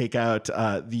back and take out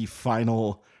the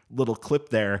final little clip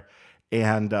there,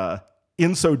 and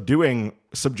in so doing,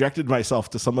 subjected myself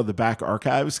to some of the back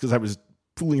archives because I was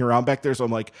fooling around back there. So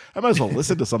I'm like, I might as well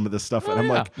listen to some of this stuff. And I'm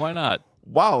like, why not?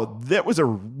 Wow, that was a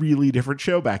really different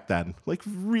show back then. Like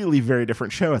really very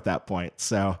different show at that point.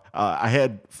 So I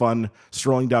had fun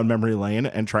strolling down memory lane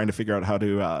and trying to figure out how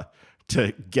to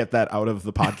get that out of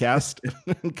the podcast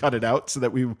and cut it out so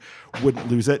that we wouldn't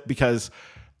lose it, because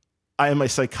I am a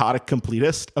psychotic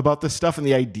completist about this stuff. And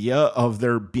the idea of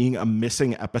there being a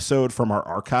missing episode from our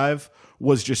archive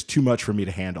was just too much for me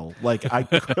to handle. Like I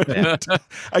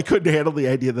couldn't handle the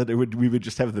idea that we would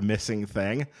just have the missing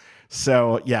thing.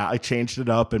 So yeah, I changed it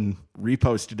up and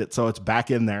reposted it. So it's back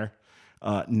in there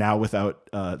now without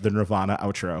the Nirvana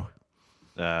outro.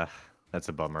 That's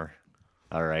a bummer.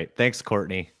 All right. Thanks,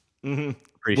 Courtney. Mm-hmm.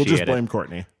 Appreciate it. We'll just blame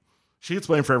Courtney. She gets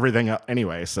blamed for everything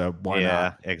anyway, so why not?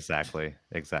 Yeah, exactly.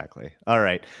 All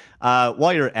right.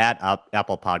 While you're at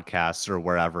Apple Podcasts or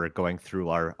wherever going through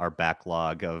our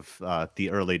backlog of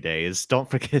the early days, don't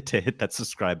forget to hit that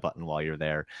subscribe button while you're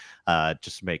there.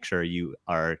 Just make sure you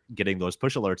are getting those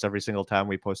push alerts every single time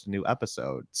we post a new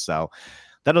episode. So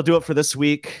that'll do it for this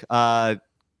week.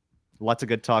 lots of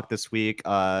good talk this week.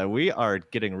 We are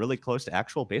getting really close to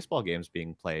actual baseball games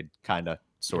being played, kind of,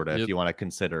 sort of, if you want to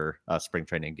consider spring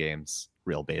training games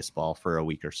real baseball for a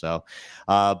week or so.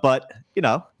 But,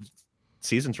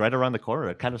 season's right around the corner.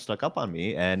 It kind of stuck up on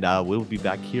me, and we'll be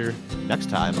back here next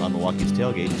time on Milwaukee's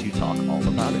Tailgate to talk all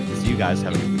about it. See you guys.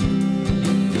 Have a good week.